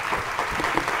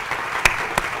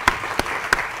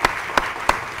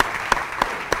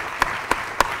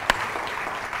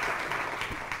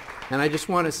 And I just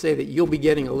want to say that you'll be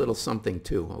getting a little something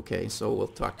too, okay? So we'll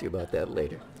talk to you about that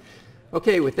later.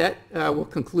 Okay, with that, we'll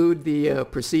conclude the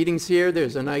proceedings here.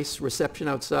 There's a nice reception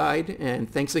outside,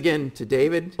 and thanks again to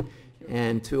David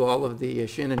and to all of the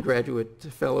Shannon Graduate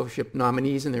Fellowship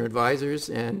nominees and their advisors,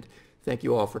 and thank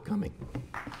you all for coming.